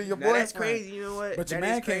gonna do to your Now boyfriend. that's crazy. You know what? But your That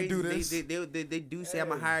man is can't do crazy. this. They do say I'm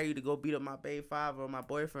gonna hire you to go beat up my baby father or my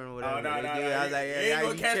boyfriend or whatever. Oh, no. They do. I was like, You yeah, ain't y'all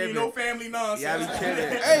gonna be catch me tripping. no family nonsense. Y'all be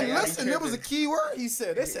tripping. Hey, Y'all be listen, there was a tripping. key word he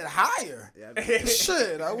said. They said higher. Y'all be tripping.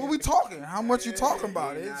 Shit, what we talking? How much you talking about?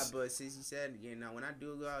 out. Nah, It's but since you said, when I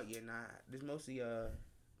do go out, there's mostly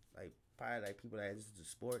like probably like people that listen to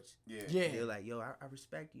sports. yeah. They're like, yo, I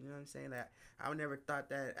respect you. You know what I'm saying? Like, I would never thought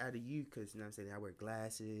that out of you, because you know what I'm saying. I wear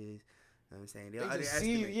glasses. You know what I'm saying? They just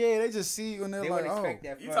see you. Yeah, they just see you and they're They like, wouldn't oh. expect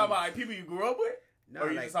that. You from talking me. about like people you grew up with? No, Or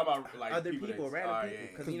you like just talking about like other people, people, that, random oh, people.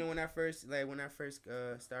 Because when I first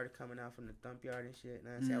started coming out from the dump yard and shit, you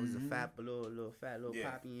know what I'm saying? I was a fat little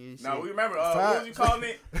poppy and shit. Now we remember what was you calling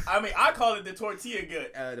it? I mean, I call it the tortilla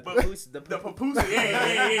gut. The but papoose, the papoose,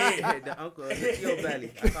 yeah. the uncle, the Theo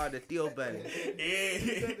belly. I call it the Theo belly.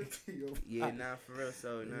 Yeah. Yeah, nah, for real.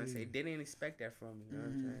 So, you know what I'm saying? They didn't expect that from me. You know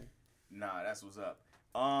what I'm saying? Nah, that's what's up.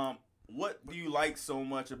 What do you like so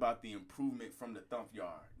much about the improvement from the thump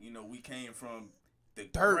yard? You know, we came from the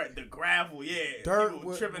Dirt. the gravel, Dirt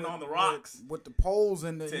people tripping on the rocks. with the poles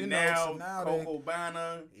and the To you now, know. So now Coco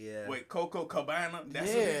Cabana. Yeah. Wait, Coco Cabana. That's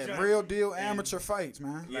what yeah, we done. real deal amateur fights,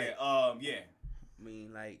 man. Yeah, yeah. I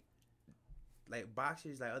mean, like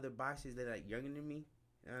boxers, like other boxers that are like younger than me.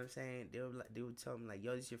 You know what I'm saying? They would tell me like,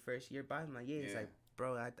 "Yo, this your first year boxing?" I'm like, yeah. It's like,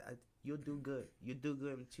 bro, you'll do good. You'll do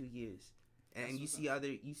good in 2 years. And you see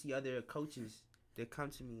other coaches that come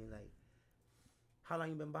to me and like, how long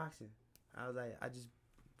you been boxing? I was like, I just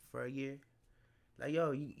for a year. Like,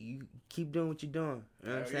 yo, you keep doing what you're doing. You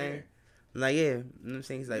know what I'm saying? Like, yeah, you know what I'm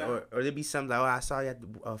saying? He's like, or there'd be something like, oh, I saw you at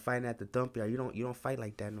the fighting at the dump yard. You don't fight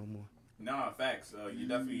like that no more. Nah, facts. You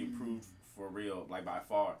definitely improved for real, like by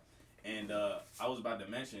far. And I was about to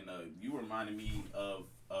mention, you reminded me of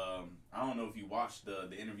I don't know if you watched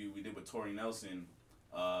the interview we did with Tori Nelson,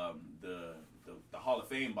 the Hall of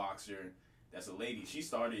Fame boxer. That's a lady. She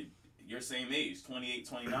started your same age, 28,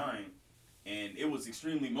 29, and it was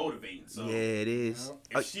extremely motivating. So yeah, it is.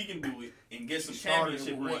 if she can do it and get some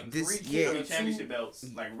championship rings, championship belts,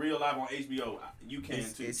 like real live on HBO, you can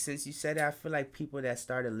too. Since you said that, I feel like people that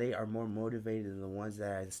started late are more motivated than the ones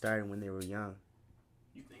that started when they were young.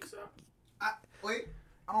 You think so? Wait.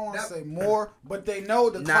 I don't want to say more, but they know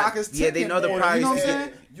the clock is ticking. Yeah, they know the more, clock you know is what I'm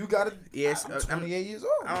ticking. saying? You gotta. Yes, I'm 28 years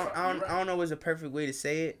old. I don't know what's a perfect way to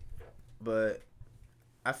say it, but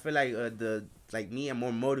I feel like me, I'm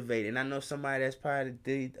more motivated, and I know somebody that's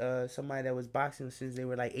probably somebody that was boxing since they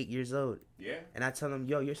were like 8 years old. Yeah. And I tell them,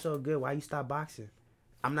 yo, you're so good. Why you stop boxing?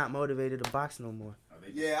 I'm not motivated to box no more.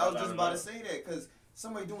 Yeah, I was just about to say that because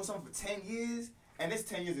somebody doing something for 10 years. And it's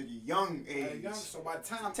 10 years at a young age. So by the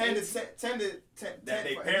time 10 to 10 that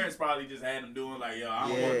their parents probably just had them doing like, yo, I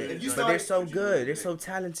don't want to do this. But they're so good. They're so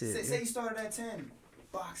talented. Say you started at 10,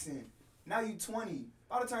 boxing. Now you 20.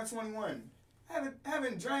 About to turn 21.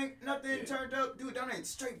 Haven't drank, nothing, turned up. Dude, down there,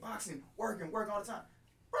 straight boxing, work all the time.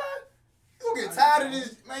 Bruh, you gonna get tired of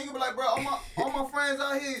this, man. You gonna be like, bro, all my friends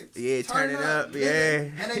out here. Yeah, turning up, yeah.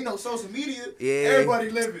 And they know social media. Yeah. Everybody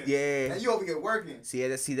living. Yeah. And you over here working.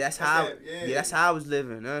 That's how I was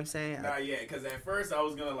living. You know what I'm saying? Nah, yeah, because at first I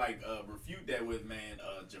was gonna refute that with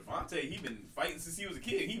Javante. He been fighting since he was a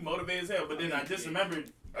kid. He motivated as hell. But then I just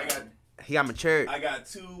remembered he got matured. I got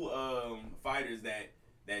two fighters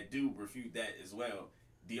that do refute that as well.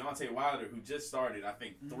 Deontay Wilder, who just started, I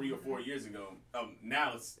think 3 or 4 years ago.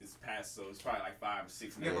 Now it's past, so it's probably like 5 or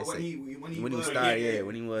 6 Yeah, months. but when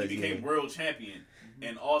he became world champion,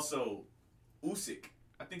 and also Usyk.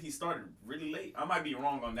 I think he started really late. I might be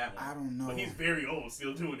wrong on that one. I don't know. But he's very old,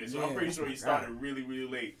 still doing it. So I'm pretty sure he started really, really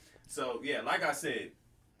late. So yeah, like I said,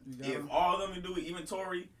 if all of them can do it, even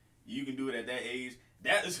Tory, you can do it at that age.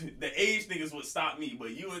 That is the age thing is what stopped me.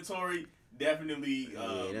 But you and Tory. Definitely,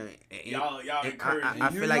 y'all encourage. I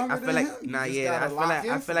feel like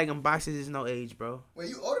I feel like in boxing there's no age, bro. Wait,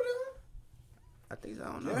 you older than him? I think so. I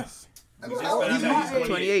don't know. Yes. He's my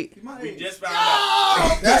 28. We just found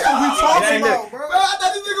out. That's what we talking about, Bro, I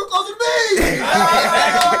thought this nigga was closer to me. I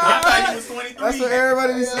thought he was 23. That's what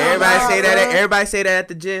everybody be saying. Everybody say that at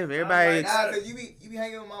the gym. Everybody. Nah, cause you be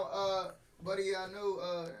hanging with my buddy. I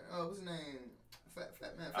know. What's his name?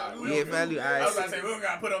 Fat man. Fat Lou. Yeah, Fat Lou. I was about to say we don't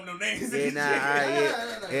gotta put up no names. Yeah,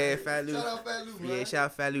 nah, yeah, Fat Lou. Shout out Fat Lou, man. Yeah, shout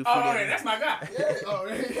out Fat Lou. Oh, yeah, that's my guy. Yeah. Oh,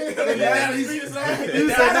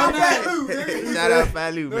 Shout out Fat Lou. Shout out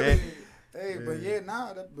Fat Lou, man. Hey, but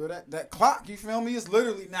that clock, you feel me? It's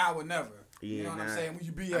literally now or never. Yeah, you know what I'm saying? When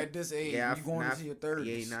you be at this age, yeah, you going into your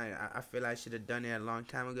 30s. Yeah, I feel like I should have done that a long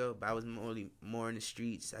time ago, but I was more in the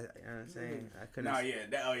streets. You know what I'm saying? I couldn't.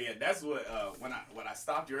 That's what when I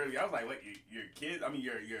stopped you earlier, I was like, what, your kids? I mean,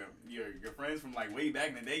 your friends from like way back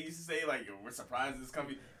in the day used to say like, we're surprised this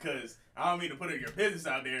company, because I don't mean to put your business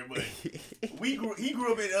out there, but he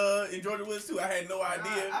grew up in Georgia Woods too. I had no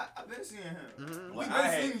idea. I've been seeing him. Mm-hmm. We've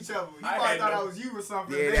been seeing each other. He probably thought I was you or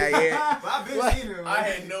something. Yeah. But I've been seeing him. I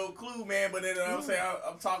had no clue, man. But then I'm saying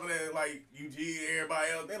I'm talking to like Eugene and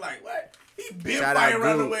everybody else. They're like, what? He been Shout out fighting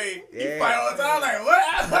right Goop. away. He Yeah. fight all the time. Like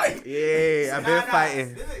what? Like, Yeah, I've been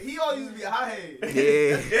fighting. He always used to be a hothead. Yeah.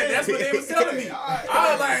 yeah, that's what they was telling me. Alright.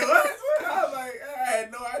 I was like, what? I was like, I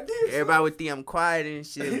had no idea. Everybody would think I'm quiet and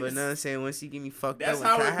shit, but know what I'm saying? Once you get me fucked That's up,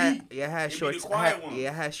 how I it had, be. yeah, I had It be short, the quiet one. I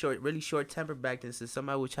had really short temper back then, so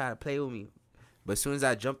somebody would try to play with me. But as soon as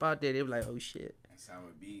I jump out there, they were like, oh shit. That's how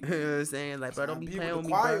it be. You know what I'm saying? Like, bro, don't be playing with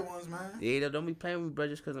me, quiet bro. ones, man. Yeah, don't be playing with me, bro,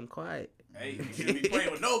 just because I'm quiet. Hey, you shouldn't be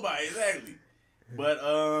playing with nobody, exactly. But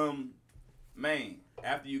man,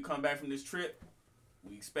 after you come back from this trip,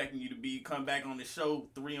 we expecting you to come back on the show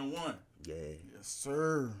 3-1 Yeah. Yes,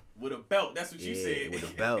 sir. with a belt. That's what you Yeah, said.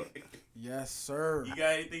 with a belt. Yes, sir. You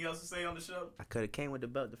got anything else to say on the show? I could have came with the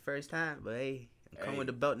belt the first time, but hey, I'm coming Hey, with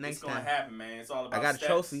the belt next it's gonna time. happen, man. It's all about. I got a steps.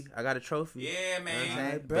 trophy. I got a trophy. Yeah, man. You know what I'm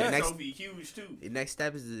saying? But That next- trophy huge too. The next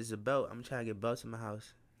step is a belt. I'm trying to get belts in my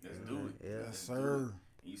house. Let's do it. Yeah. Yes, sir.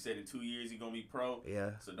 You said in 2 years you're gonna be pro.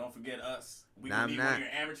 Yeah. So don't forget us. We Nah, can I'm need one not. of your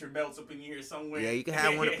amateur belts up in here somewhere. Yeah, you can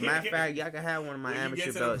have one. Matter of fact, y'all can have one of my When you amateur get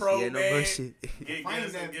to the belts. pro, Yeah, no man, bullshit. Get Find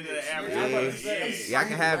us that and get bitch. an amateur Yeah, Yeah. belt. Yeah.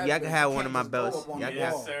 Y'all can have one of my belts. Y'all Y'all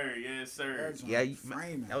Yes, can- sir. Yes, sir. Yeah, you,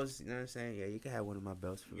 Frame it. that was, you know what I'm saying? Yeah, you can have one of my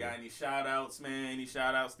belts for You real. got any shout outs, man? Any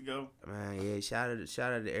shout outs to go? Man, yeah, shout out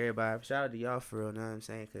to everybody. Shout out to y'all for real, know what I'm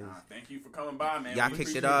saying? Cause Thank you for coming by, man. y'all We kicked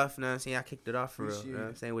appreciate it off, know what I'm saying? Y'all kicked it off for real, Appreciate you know what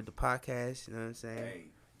I'm it. saying? With the podcast, you know what I'm saying? Hey,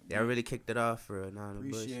 Y'all really kicked it off for real, no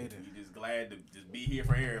Appreciate bullshit. it. we just glad to just be here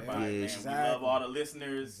for everybody, Yeah, man. exactly. We love all the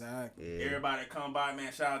listeners. Exactly. Yeah. Everybody that come by,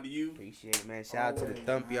 man. Shout out to you. Appreciate it, man. Shout out to the Always,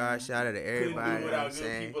 Thump man. Yard. Shout out to Couldn't everybody, do you it know what without I'm good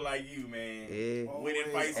saying? people like you, man. Yeah.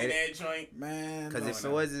 Winning fights in And- that joint. Man. Cause No, if no.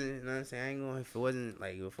 it wasn't, you know what I'm saying, I ain't gonna, if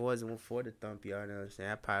it wasn't for the Thump Yard, you know what I'm saying,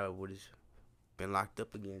 I probably would have been locked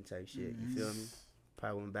up again type shit. You feel me?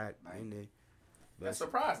 Probably went back in there. That's But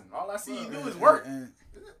surprising. All I see you do is And- work. and-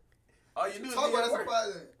 All you do is Talk be about at that work.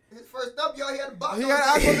 surprising. His first up, y'all, he had a box. He on got,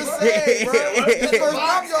 I was his gonna head, say, bro. Yeah, what? His first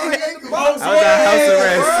up, y'all, he had the box. I was on house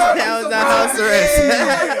arrest. bro. I was on house arrest.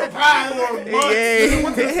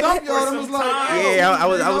 Went to the Yeah. stump yard For and was some like, time. yo, Yeah, I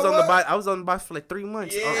was you know on the what? box. I was on the box for like 3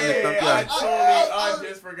 months on the Thump Yeah, Yard. I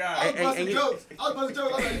just forgot. I was And busting you- jokes. I was busting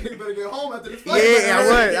jokes. I was like, you better get home after this Yeah, fight.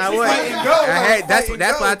 I was. Fight and go. I had that's Fight and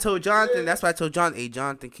that's go. why I told Jonathan. That's why I told Jonathan. Hey,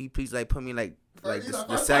 Jonathan, can you please like put me like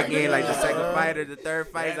the second, like the second fight or the third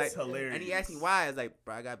fight? He's That's like, hilarious. and he asked me why. I was like,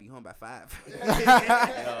 bro, I gotta be home by 5.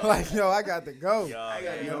 Like, yo, I got to go. Yo,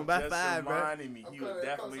 gotta you be home by just 5, bro. reminded me, he was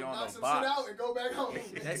definitely on the Knock box. some shit out and go back home.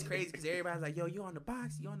 That's crazy because everybody's like, yo, you on the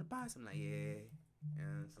box? You on the box? I'm like, yeah. You know what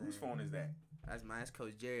I'm saying? Whose phone is that? That's my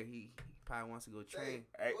Coach Jerry. He probably wants to go train.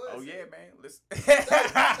 Hey, What oh is yeah, it? man. Listen. No.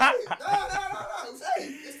 Hey,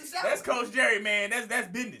 it's the shot. That's Coach Jerry, man. That's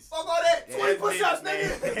business. Fuck all that. Yeah, 20 that's push-ups,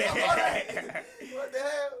 business, nigga. man. Fuck all that. What the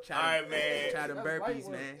hell? Try Alright, man. Try them That's burpees, light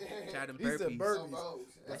work. man. Try them He said burpees. burpees. Oh, bro.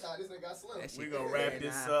 That's how this nigga got slim. That shit We gonna good, wrap man.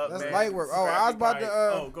 this Nah. up, That's man. light work. Oh, I was about to,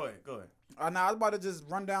 Oh, go ahead. Now I was about to just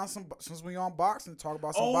run down some, since we on boxing, talk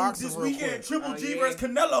about some Oh, boxing this real weekend, quick. Triple Oh, G yeah. versus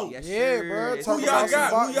Canelo. Yes, Yeah, sir. bro, Yes, talk Who sir. y'all about some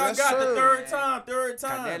got? box- Who y'all yes, got? sir. The third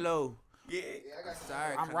time. Canelo. Yeah. Yeah, I got some.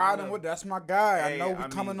 Sorry, I'm Canelo. riding with, that's my guy. Hey, I know we I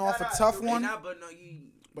coming mean- off a Nah, tough nah, one, Nah, but no, you.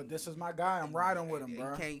 but this is my guy. I'm riding with him, You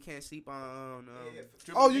bro. can't sleep on. Yeah,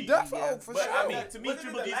 Triple Oh, you G. definitely, yeah. oh, for But sure. I mean, to me, Wasn't it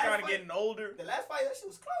Triple the G's last kind of fight? getting older. The last fight, that shit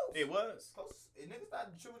was close. It was. Close. Niggas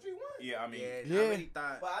thought Triple G won. Yeah, I mean, Yeah, Yeah. I really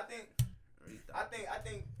thought. But I think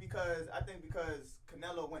because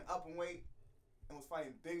Canelo went up in weight and was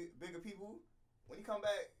fighting bigger people. When you come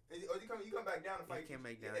back, or you come back down to fight. He came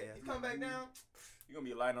back down, yeah. You come back down, you're gonna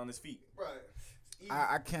be light on his feet. bro.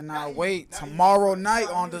 I Now cannot he- wait. now he- Tomorrow night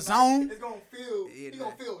now on he the was zone. It's gonna feel. Yeah, He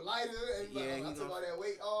gonna feel lighter, and he's Yeah, like, he I took gonna- all that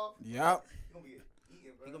weight off. Yep. He gonna be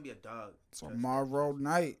eating, bro. He gonna be a dog. Tomorrow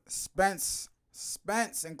night.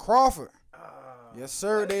 Spence and Crawford. Yes,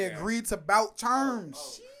 sir. They yeah. agreed to bout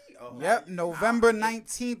terms. Oh, Yep, November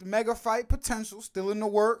 19th, mega fight potential, still in the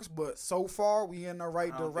works, but so far we in the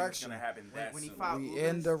right I don't think it's direction. gonna happen that When he soon. fought- We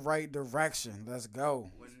in the right direction. Let's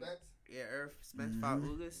go. When, Spence? yeah, Irv Spence fought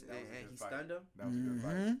Ugas and good he fight. stunned him. That was a good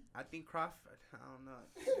fight. Mhm. I think Crawford. I don't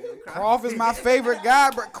know. Crawford's my favorite guy,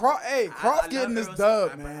 but I Crawford love getting this Earl-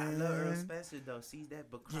 dub, I love Earl man. Spencer though. See that,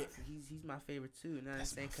 but Crawford, he's my favorite too. You know what I'm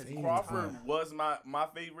saying? Because Crawford was my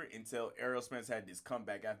favorite until Errol Spence had this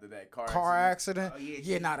comeback after that car Accident. Oh, yeah,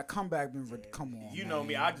 Yeah, nah, the comeback been come on. You know man.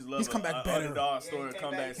 me, I just love He's come back better. underdog Yeah, story, he came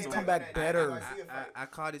comeback back- he story. come back with that. better. I see a fight. I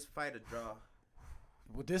call this fight a draw.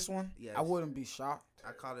 With this one, Yes. I wouldn't be shocked.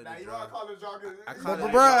 I call it Now a you know I draw. call it a draw. 'Cause I it's call But it a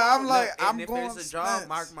bruh, draw. I'm like, Look, I'm and if going it's a draw, Spence.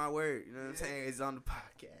 mark my word. You know what I'm saying? It's on the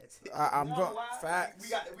podcast. I'm You know going why? facts.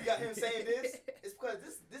 We got him saying this. It's because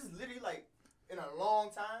this is literally like in a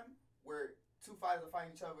long time where two fighters are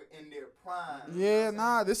fighting each other in their prime. Yeah,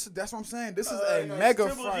 nah, that's what I'm saying. This is a You know, mega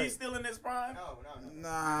Triple G fight. still in his prime. No.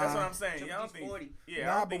 Nah, That's what I'm saying. Triple Yeah, I don't G's think. 40. Yeah, I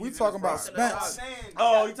Nah, don't but think we he's in talking his about prime. No, I'm Spence. saying,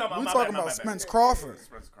 Oh, you talking about We my talking bad, about my bad. Spence Crawford.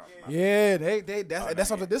 Spence Crawford. Yeah, Oh, that's no,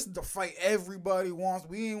 something. This is the fight everybody wants.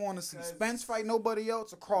 We ain't want to see Cause- Spence fight nobody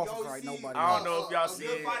else or Crawford Yo, fight see, nobody I else. don't know if y'all a see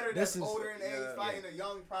good it. fighter This that's is- older in age yeah. fighting a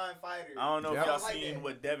young prime fighter. I don't know Yep. if y'all I like seen that.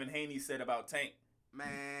 what Devin Haney said about Tank.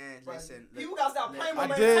 Man, But listen. people gotta stop playing my I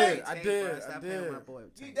man did. Tank. I Tank, did. bro, stop playing with my boy.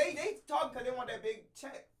 Tank. They talking because they want that big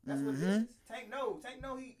check. That's what it Mhm. is. Tank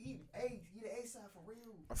no, he the A side for real.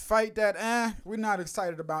 A fight that we're not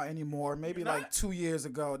excited about anymore. Maybe You're like not? 2 years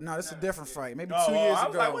ago. No, this is a different fight. Maybe Oh, 2 years I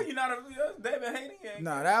was ago. like, well, you not a Devin Haney?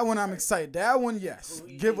 No, that one I'm excited. That one, yes. Who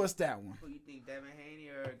you Give think? us that one. Who you think, Devin Haney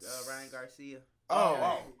or Ryan Garcia?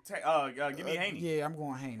 Oh, Give me Haney. Yeah, I'm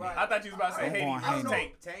going Haney. Right. I thought you was about to say I'm Haney. going I was Haney.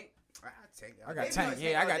 Tank. Tank? Tank. I got They Tank. do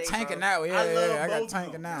Yeah, I got Tank Tank all in day, that I one. love Yeah, I both got of Tank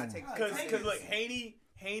them. in that one. Tank Because is- look,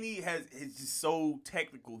 Haney is just so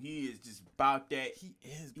technical. He is just about that. He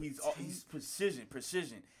is. He's precision.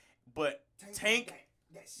 But Tank Tank, got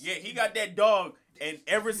that shit. yeah, he got that dog. And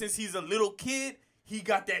ever since he's a little kid, he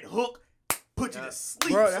got that hook. Put you Yeah. to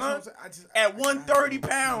sleep, Bro, that's what son. I'm saying. I just, At 130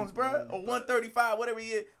 pounds, bro, or 135, whatever he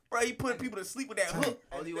is, bro, he put people to sleep with that Tank. hook.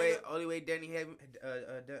 Only way Danny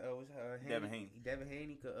Devin Haney. Devin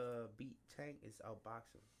Haney could beat Tank is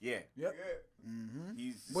outboxing. Yeah, Yep. Yeah. Mm-hmm.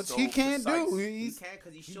 he's Which so he can precise. do. He He's can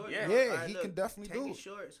because he's short. yeah. now. Yeah, Alright, he look, can definitely Tank do is it.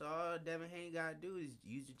 short, so all Devin Haney gotta do is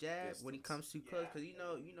use the jab Distance. when he comes too close. Because you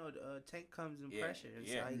know, Tank comes in Yeah, pressure. That's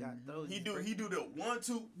yeah. how he got throws. He He's do pressure. the 1,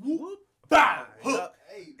 2, whoop, bow, hook. Yup.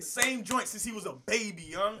 Hey, but Same joint since he was a baby,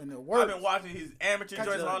 young. And it I've works. been watching his amateur His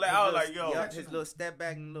joints and all little- that. I was his like, yo, little- his little step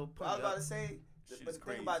back and little I punch. was about to say, Shit but is the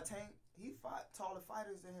crazy. thing about Tank, he fought taller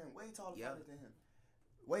fighters than him. Way taller Yeah. fighters than him.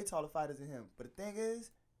 Way taller fighters than him. But the thing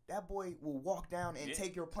is, that boy will walk down and Yeah.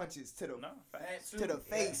 take your punches to the no, facts. to the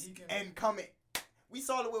face and come in. We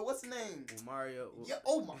saw it with what's the name? With Mario. Yeah.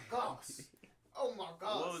 Oh my gosh. Oh my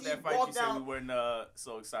gosh. What was He that fight you walked said we down. weren't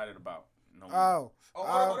so excited about? No. Oh, Oh,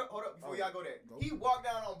 hold up, before oh, y'all go there. go. He walked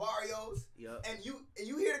down on Barrios, Yup. and you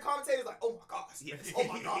hear the commentators like, oh my gosh, Yes. oh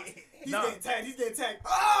my gosh, he's Nah. getting tagged,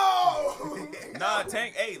 oh! Nah,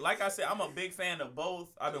 Tank. Hey, like I said, I'm a big fan of both.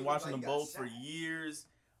 I've been He watching like them he got both for shot. years.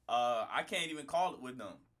 I can't even call it with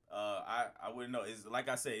them. I wouldn't know. It's like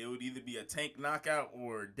I said, it would either be a Tank knockout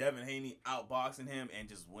or Devin Haney outboxing him and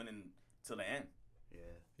just winning till the end. Yeah.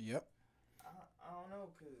 yep. I don't know,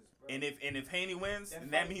 cause bro, And if Haney wins, That then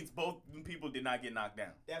that fight- means both people did not get knocked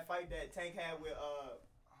down. that fight that Tank had with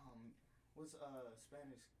what's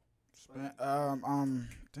Spanish?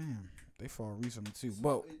 Damn, they fall recently too.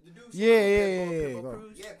 But The dude yeah, Pitbull go.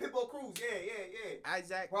 Cruz. yeah, Pitbull Cruz, yeah.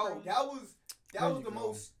 Isaac Bro, Cruz. that was There the you go.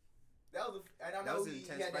 most. That was and I That know was an he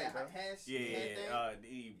intense had fight, that bro. hand Yeah, hand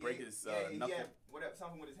thing. he break his he knuckle. had whatever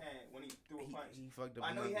something with his hand when he threw a punch. He fucked up.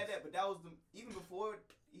 I know the he had knuckles. that, but that was even before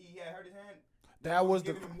he had hurt his hand. That was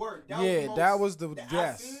the giving him work. that most was the that I've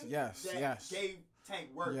yes, seen yes, that yes, Gave Tank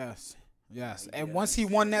work. yes. Yeah, And once he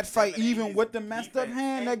won that fight, Devin even Haney's with the messed up defense.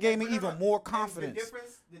 hand, that And- gave me and- even more and confidence.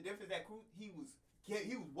 The difference that Cruz he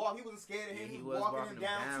wasn't scared of him. Yeah, he was walking him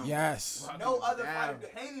down. Yes. No other Down.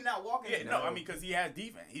 fighter. Haney not walking Yeah, him no, down. I mean because he has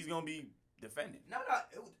defense. He's gonna be defending.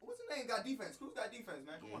 What's his name? Got defense. Cruz got defense,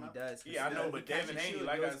 man. Come Yeah, on. he now. does. Yeah, I know, but Devin Haney,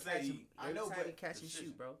 like I said, he- I know, but catch and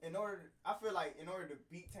shoot, bro. I feel like in order to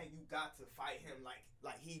beat Tank, you got to fight him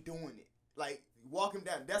like he doing it. Like walk him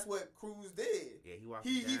down. That's what Cruz did. Yeah, he walked.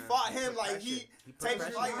 He down. fought He him put like pressure. he put takes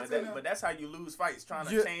pressure fights on But, to him. him. but that's how you lose fights, trying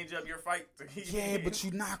to Yeah. change up your fight. Yeah, but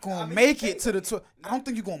you're not I gonna mean, make hey, it to the. I don't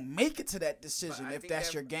think you're gonna make it to that decision But I if think that's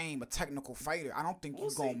that- your game, a technical fighter. I don't think We'll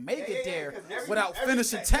you're gonna see. make it there 'cause without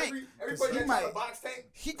finishing Tank. 'cause Everybody he that's might- trying to box Tank.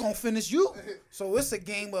 He gonna finish you. So it's a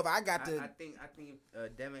game of I got I to. think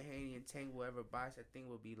if Devin Haney and Tank will ever box, I think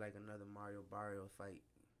will be like another Mario Barrio fight.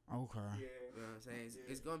 Okay. Yeah. You know what I'm saying?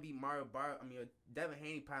 It's gonna be Mario Barrio. I mean, Devin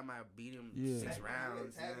Haney probably might beat him Yeah. 6 Tag- rounds. You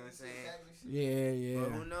know tag what I'm and shit, saying? tag and shit. Yeah,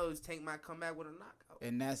 But yeah. who knows? Tank might come back with a knockout.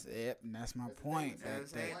 And that's it. And that's my That's the point. thing, You know what I'm That,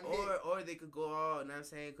 saying? that, One hit. Or they could go all. You know what I'm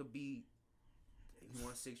saying? It could be he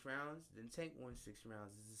won 6 rounds, then Tank won 6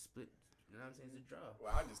 rounds. It's a split. You know what I'm saying? It's a draw.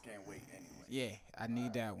 Well, I just can't wait anyway. yeah, I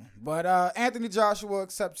need that one. But Anthony Joshua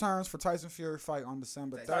accept terms for Tyson Fury fight on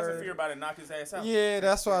December 3rd. Tyson Fury about to knock his ass out. Yeah,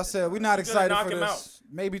 that's why I said we're not He's gonna excited knock for him this.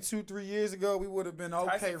 Maybe 2-3 years ago we would have been okay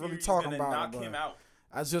Tyson really Fury's talking gonna about knock it. him But out.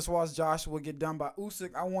 I just watched Joshua get done by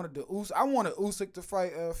Usyk. I wanted Usyk to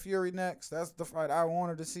fight Fury next. That's the fight I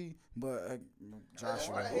wanted to see. But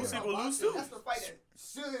Joshua. Hey, Usyk no, will lose too. That's the fight that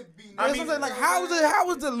should be. That's what I'm saying. Like, how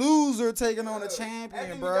was the loser taking on the Anthony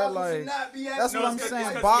champion, bro? Joshua Like, should not be that's at what I'm it's 'cause- saying.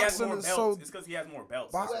 it's 'cause he has Boxing more is belts. so- It's because he has more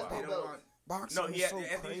belts. Box- That's why. They don't want. boxing No, he was has so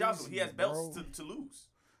Anthony crazy, Joshua. He has belts bro. to lose.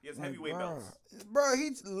 He has Like, heavyweight belts. Bro,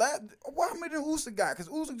 how many did Usyk got? Because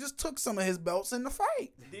Usyk just took some of his belts in the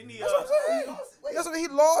fight. Didn't he? That's what I'm saying. That's what he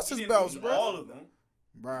lost he his didn't belts, lose bro. all of them.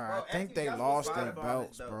 Bro, I Bro, think Anthony they Joshua lost fought their about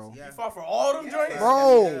belts, his bro. belts, yeah. He fought for all them joints.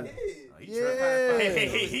 Bro. Yeah. Oh, he Yeah.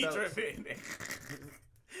 tripping. He Belts. tripping.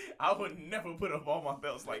 I would never put up all my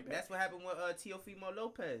belts like that. That's what happened with Teofimo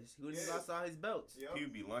Lopez. He Yeah. lost all his belts. Yep. He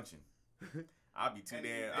would be lunching. I'd be too And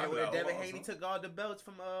damn. That I'd be where like, Devin hold on, Haney son. took all the belts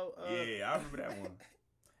from Yeah, I remember that one.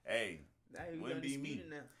 Hey. Now he Wouldn't be undisputed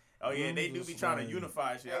me. now. Oh yeah, they do be trying to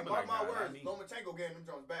unify shit. Hey, I be mark like, my nah, not words. me. Lomachenko getting them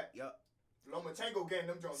Jones back. Yup. Lomachenko getting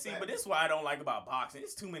them Jones See, back. but this is what I don't like about boxing.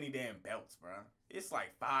 It's too many damn belts, bro. It's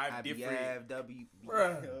like 5 different. IBF, WB.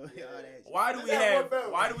 Bruh. all that shit. Why do Just we have have? one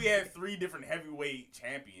belt. Why do we have 3 different heavyweight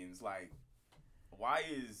champions? Like, why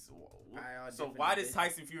is? all So different why does divisions.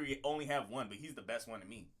 Tyson Fury only have one, but he's the best one to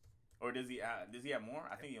me? Or does he? Does he have more?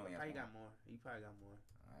 I think he only has Probably one. got more. He probably got more.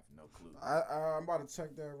 I have no clue. I'm about to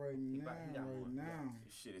check that right now. got Right one. now.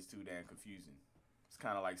 This shit is too damn confusing. It's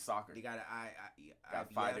kind of like soccer. They got an Got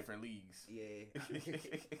IBF. 5 different leagues. Yeah.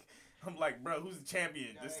 I'm like, bro, who's the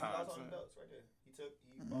champion Nah, this he time? lost all son? the belts right there.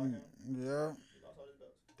 He fought him. Yeah. He lost all his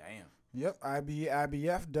belts. Damn. Yep.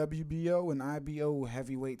 IBF, WBO, and IBO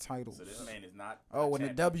heavyweight titles. So this man is not. Oh, a and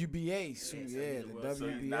the champion. WBA. So, Yeah, yeah, so the So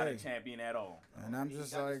he's not a WBA. champion at all. And I'm He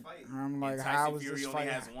just got his like, fight. I'm like, And how Tyson is Fury this only fight?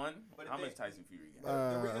 has one. But How the much thing- Tyson Fury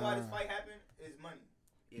got? The reason why this Uh, fight happened is money.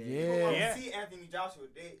 Yeah. People want Yeah. to see Anthony Joshua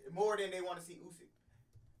more than they want to see Usyk.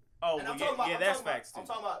 Oh, And well, I'm talking about, yeah, I'm that's talking about- facts too. I'm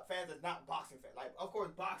talking about fans that's not boxing fans. Like, of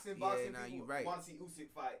course, boxing nah, people you right. want to see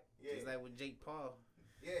Usyk fight. Yeah, Just like with Jake Paul.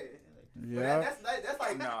 yeah. But Yeah. that's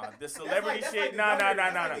like Nah, the celebrity that's shit. like the Nah. younger-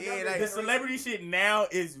 that's like the Yeah, younger like- The generation. celebrity shit now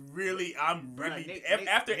is really. I'm Bruh, really Nick-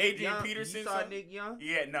 after Nick Adrian Young, Peterson. You saw son, Nick Young?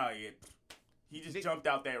 Yeah, no, yeah. He just Nick- jumped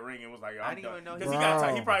out that ring and was like, I I'm didn't done. even know he Because he was- got tired.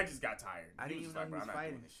 He Bro. probably just got tired. I He didn't was even like, know bro, he I'm was not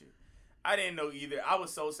doing fighting. this shit. I didn't know either. I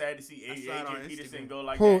was so sad to see I saw it on Adrian Peterson Instagram. go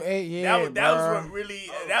like Who? that. Yeah, that was bruh. what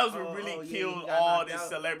really Oh, that was what oh, really oh, yeah, killed he got all knocked this out.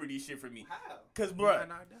 celebrity shit for me. How? Cause He bro, got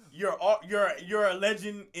knocked out. you're a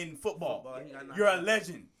legend in football. Football, he got knocked You're a out.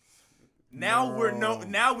 legend. Now Bro.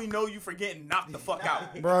 now we know you for getting knocked the fuck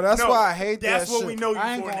out. Bro, that's No, why I hate that's that what shit. we know you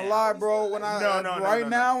I ain't for gonna now. lie, bro. When I No, right no.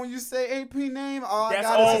 now when you say AP name, all I That's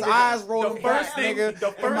got is all. his eyes The rolling first back, thing, nigga. the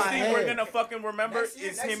in first my thing we're head. gonna fucking remember Next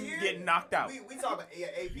is year- him getting knocked out. We talk about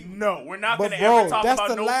AP. No, we're not But gonna bro, ever talk that's about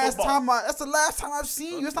the no last football. time. That's the last time I've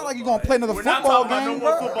seen you. It's not like you're Football, gonna play another We're not football talking about game, no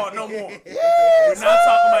more bro. football no more. Yes, We're not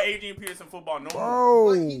talking about Adrian Peterson football no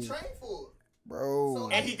more. But he bro, trained for it. bro.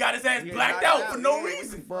 And he got his ass Yeah, blacked knocked out for out, no yeah.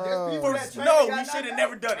 reason. Bro. There's people that train No, got he knocked should have out.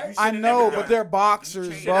 never done it. He I shoulda know, never but done they're it.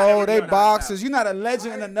 boxers, Shoulda bro. never They done it. boxers. You're not a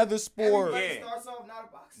legend in another sport. Everybody Yeah. starts off not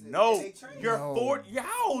a boxer. No, They train. you're No. 40.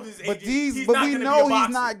 How old is Adrian? But He's but not we gonna know be a he's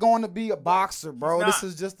boxer. not going to be a boxer, bro. He's This not.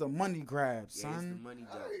 is just a money grab, Yeah, it's the son. money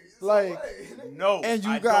job. Hey, so Like- what? No, And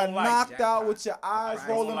you I got don't like knocked Jack out Cox. with your eyes I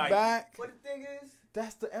don't rolling like back. But the thing is,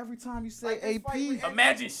 That's the every time you say Like this fight with AP. Anthony-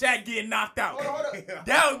 Imagine Shaq getting knocked out. Hold up.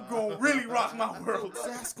 That gonna really rock my world.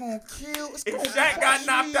 That's gonna kill. It's If gonna Shaq got crush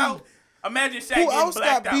knocked me. out, imagine Shaq Who getting else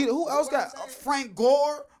got blacked beat? out. Who else got Frank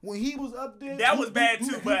Gore when he was up there? That was bad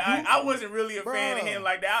too, but I wasn't really a fan of Bruh. him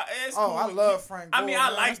like that. It's Oh, cool. I love Frank I Gore. mean, I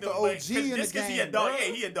man. liked That's him, the but OG in the just because he a game, dog, bro.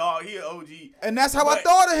 yeah, he a dog, he a OG. And that's how I But-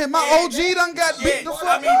 thought of him. My Yeah, OG done got yeah, beat the I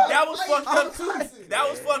fuck mean, up. that was fucked up too. Boxing. That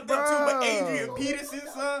was fucked up too. But Bruh. Adrian Peterson,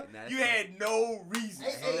 son, you had no reason.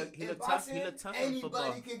 He look tough- he look tough in football.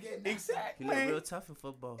 Anybody can get knocked Exactly. He look real tough in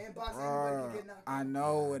football. out. In boxing, anybody can Bruh, get knocked I out.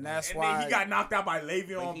 know, and that's And why. then he got knocked out by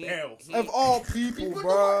Le'Veon But he- Bell. he- of all He people, put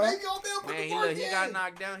bro. the work, Le'Veon Bell put Man, the he work look, he in. got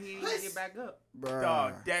knocked down. He didn't get back up.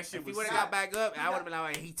 Dog, that shit If he was would sick. have got back up, I would have been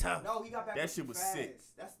like, he tough. No, he got back That up shit was fast. sick.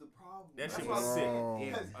 That's the problem. That That's shit what was I'm sick. saying. Yeah.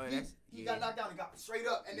 Because Oh, he that's- got yeah. knocked down and got straight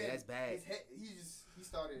up, and Yeah, then that's bad. his head, he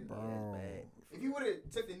started. Bro. bad. If he would have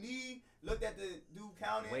took the knee, looked at the dude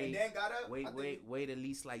counting, Wait, and then got up, I think Wait at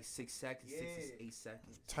least like 6 seconds, 6 Yeah. to 8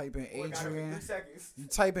 seconds. Type in he got up in Adrian. 3 seconds. You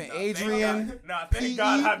type in Nah, Adrian. thank PE.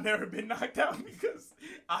 God I've never been knocked out because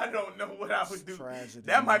I don't know what I would do. Tragedy,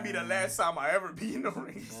 That might be the man. last time I ever be in the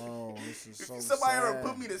ring. Bro, this is If so somebody ever sad.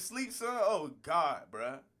 put me to sleep, son, oh God,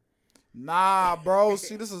 bruh. Nah, bro.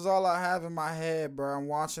 See, this is all I have in my head, bro. I'm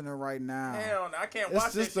watching it right now. Hell no, I can't watch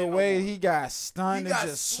It's that just the shit no way more. he got stunned He and got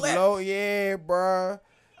just slept. slow. Yeah, bro.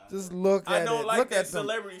 Just look I at don't it. like look that at them.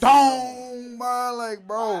 celebrity shit no more. Dong, bro. Like,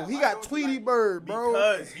 bro, Why? he Why got don't you Tweety like- Bird, bro.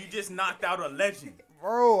 Because you just knocked out a legend.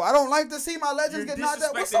 Bro, I don't like to see my legends You're get knocked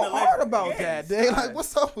out. What's disrespecting so the hard legend. about Yes. that, dude? Like,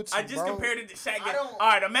 what's up with you, I just bro? compared it to Shaq. I don't- All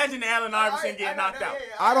right, imagine Allen Iverson Alright, getting knocked out.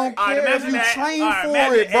 I don't All right, care if imagine you that. train all right, for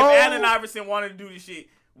imagine it, bro. If Allen Iverson wanted to do this shit,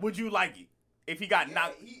 would you like it? If he got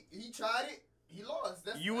knocked, He tried it. he lost.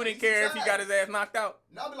 You wouldn't care if he got his ass knocked out.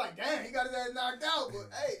 No, I'd be like, damn, he got his ass knocked out. But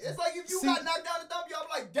hey, it's like if you See- got knocked out in W, I'm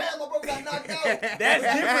like, damn, my brother got knocked out. That's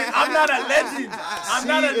different. I'm not a legend. I'm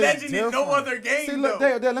not a See, it's legend in no different. other game, See, look,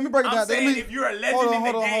 though. Dale, let me break it I'm down. saying Let me- if you're a legend hold on, in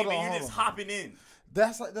the hold on, game hold on, and you're hold just on. hopping in.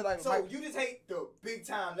 That's like So Mike, you just hate the big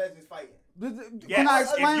time legends fighting. Yes. Can I If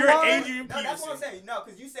explain you're why? Adrian No, that's what I'm Peterson, saying. No,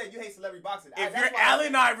 because you said you hate celebrity boxing. if That's you're why I Allen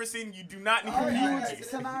said- Iverson, you do not need Oh, to yeah, be yeah.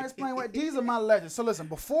 Can I explain what these are my legends? So listen,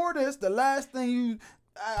 before this, the last thing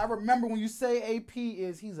I remember when you say AP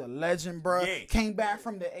is he's a legend, bro. Yeah. Came back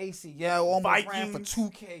from the ACL, almost ran for Vikings,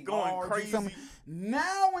 2K going yards, you feel me? crazy.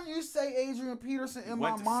 Now when you say Adrian Peterson in my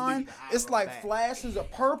Went to mind, sleep. it's like flashes of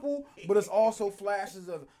purple, but it's also flashes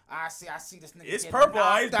of I see this nigga. It's getting purple,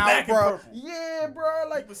 knocked it's out, black and bro. purple. Yeah, bro.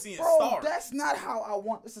 Like, People seeing bro, stars. that's not how I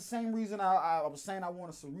want. It's the same reason I was saying I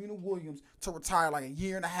wanted Serena Williams to retire like a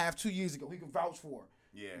year and a half, 2 years ago. He can vouch for her.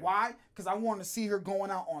 Yeah. Why? Because I want to see her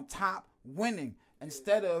going out on top, winning,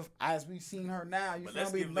 instead of as we've seen her now. You But feel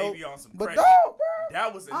let's me? give Le'Veon some But credit. no, bro.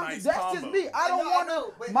 That was a nice That's combo. just me. I don't know, I want know,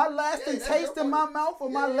 to. but- My lasting that's taste your in my point. mouth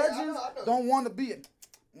of Yeah, my I know, legends I know. don't want to be a.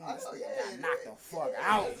 I know, yeah, Knock the fuck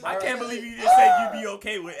yeah. out. I bro. can't believe you just said you'd be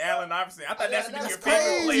okay with Allen Iverson. I thought that should be That's your favorite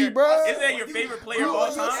crazy, player. bro. Is that your favorite player of Bro, all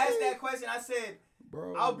when you time? asked that question, I said,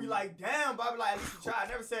 Bro. I'll be like, damn, but I'll be like, at least you try. I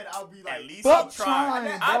never said I'll be like, At least Fuck he tried.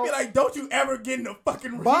 trying, I'd be bro. like, don't you ever get in the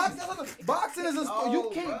fucking ring. Boxing is a sport. You No,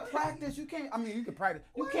 can't bro. practice. You can't. I mean, you can practice.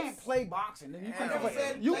 You What? can't play boxing. Then you can't. never Play.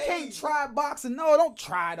 said You play. can't try boxing. No, don't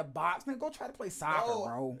try to box. Man, go try to play soccer, No.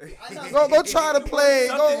 bro. I know- Go try to play.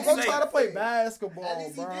 Something Go safe. try to play At basketball,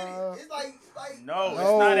 least he did bro. it. It's like No, it's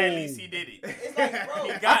No. not at least he did it. it's like, bro.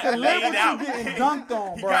 He I got can live laid with out. you getting dunked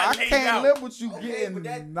on, He bro. got I laid can't out. live with you Okay, getting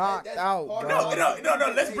but knocked that's out, part bro. of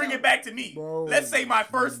No. Let's bring it back to me. Bro. Let's say my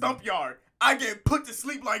first stump yard. I get put to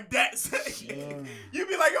sleep like that. You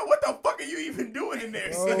be like, yo, what the fuck are you even doing in there?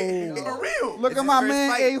 Bro. For real. Look It's at his my first man.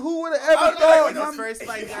 fight. Hey, who would have I ever was like, thought? when His my- first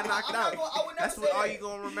fight, he got knocked I'm not out. gonna- I would never That's say what all that. you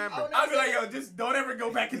gonna I remember. would I'll be never like, say yo, that. just don't ever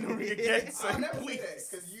go back in the ring again, I'll son, never say please.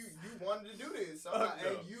 that because you wanted to do this. So Fuck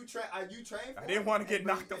and no. you trained for I didn't it, want to get and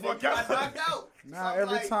knocked the then you fuck got out. knocked out. Now So I'm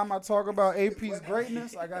every like, time I talk about AP's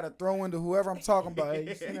greatness, I gotta throw into whoever I'm talking about. Hey,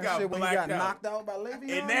 you seen He that got shit when he got blacked out. knocked out by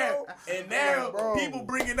Le'Veon? And now, Bro. people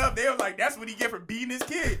bring it up. They was like, "That's what he get for beating his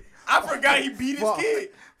kid." I forgot he beat his Fuck. kid,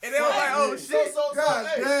 and they was like, "Oh shit!" God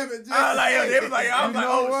hey, damn it, I was like, yo, they was like, I was You like,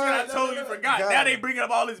 know "Oh what? shit!" I totally forgot. God. Now they bringing up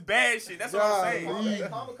all this bad shit. That's what I'm saying. God. Hey,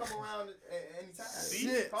 karma come around at any time. See?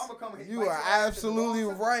 Shit. Karma come and You fight are your ass at the absolutely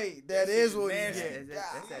wrong time. right. That is what nasty. you get.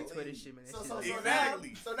 That's that Twitter shit, man. That So, shit so, is- so Exactly.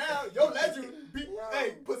 Now, so now your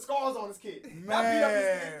legend put scars on his kid. Not beat up his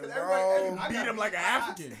kid. 'Cause Man, everybody- bro. I Beat got him like an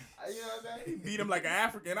African. You know what I'm saying? Beat him like an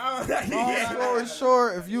African. I was like, Long yeah. story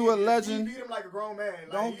short, if you a He legend, beat him like a grown man.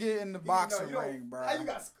 Like, don't get in the boxing you know, ring, bro. How you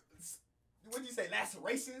got? What you say?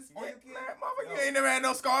 Lacerations on your kid? Man, motherfucker, you ain't never had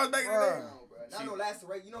no scars back in the Bruh. day. No, bro. Not no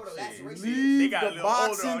laceration. You know what a laceration is? Leave They got a the little older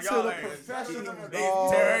boxing on to y'all the ass. professionals, They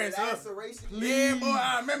dog. tear ass up. Laceration. Yeah, boy,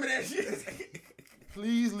 I remember that shit.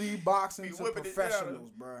 Please leave boxing Be to whipping the shit out of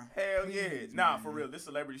professionals, bro. Hell yeah. Please, Nah, man. for real, this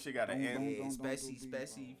celebrity shit got to Don't- end. Yeah, don't especially do beat,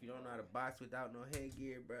 if you don't know how to box without no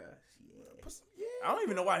headgear, bro. Yeah. I don't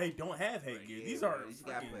even know why they don't have headgear. Yeah, These are bro, you just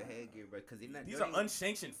gotta fucking- put headgear, bro, because these are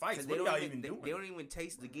unsanctioned fights. Because What are y'all even doing? They don't even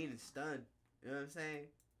taste the getting stunned. You know what I'm saying?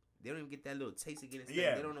 They don't even get that little taste of getting stunned.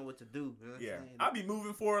 Yeah. They don't know what to do. You know what Yeah, I'm saying? I be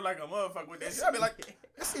moving forward like a motherfucker with that shit. I be like,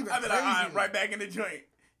 It's even I be like, all right, crazier. right back in the joint.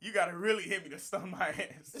 You gotta really hit me to stun my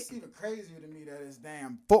ass. It's even crazier to me that it's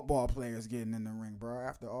damn football players getting in the ring, bro.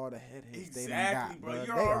 After all the head hits they done Exactly, got, bro. bro.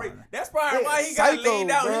 You're They already. are- That's probably they why he got psycho, laid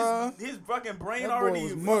out. bruh. His fucking brain That boy already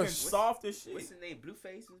was fucking mush. soft as shit. What's his name?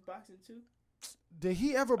 Blueface was boxing too? Did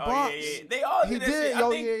he ever Oh box? yeah, yeah. They all He did that did. shit. Yo,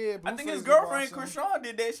 I think, yeah, yeah. I think Blueface his was girlfriend boxing. Krishan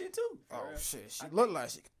did that shit too. Oh shit, she looked like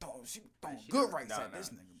she throwing She good not- rights nah, at nah. this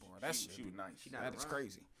nigga, boy. That she shit, was nice. She not that is run.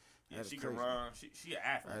 crazy. Yeah, That is she can crazy. run. She an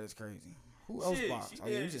athlete. That is crazy. Who else Shit, boxed? she Oh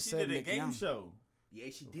yeah, you did, just she said did a Nick game Young. show. Yeah,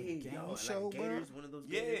 she did. game Yo, show, like bro? Gators, one of those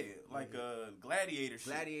Yeah, Gators. like gladiator shit.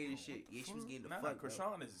 Gladiator shit. Yeah, she was getting the Nah, fuck. bro.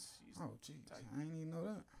 Krishan is. She's Oh jeez, I didn't even know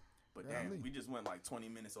that. But golly. damn, we just went like 20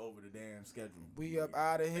 minutes over the damn schedule. We up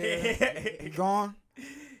out of here. You gone?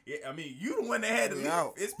 Yeah, I mean, you the one that had to We leave.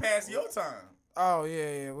 out. It's past your time. Oh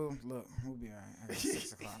yeah. We'll be all right. At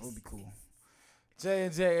 6 o'clock. We'll be cool.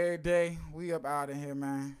 J&J every day. We up out of here,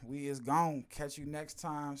 man. We is gone. Catch you next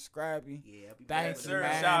time, Scrappy. Yeah, I'll be Thank Yes, you, sir.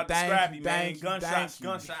 man. Shout out to Thank Scrappy, you, man. thank you, Gunshots, thank you.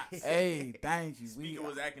 gunshots. Hey, thank you. Speaker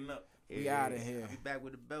was acting up. We outta here. I'll be back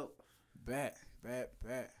with a belt. Bet.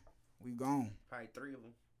 We gone. Probably 3 of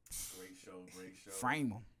them. Great show, great show. Frame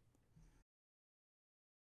them.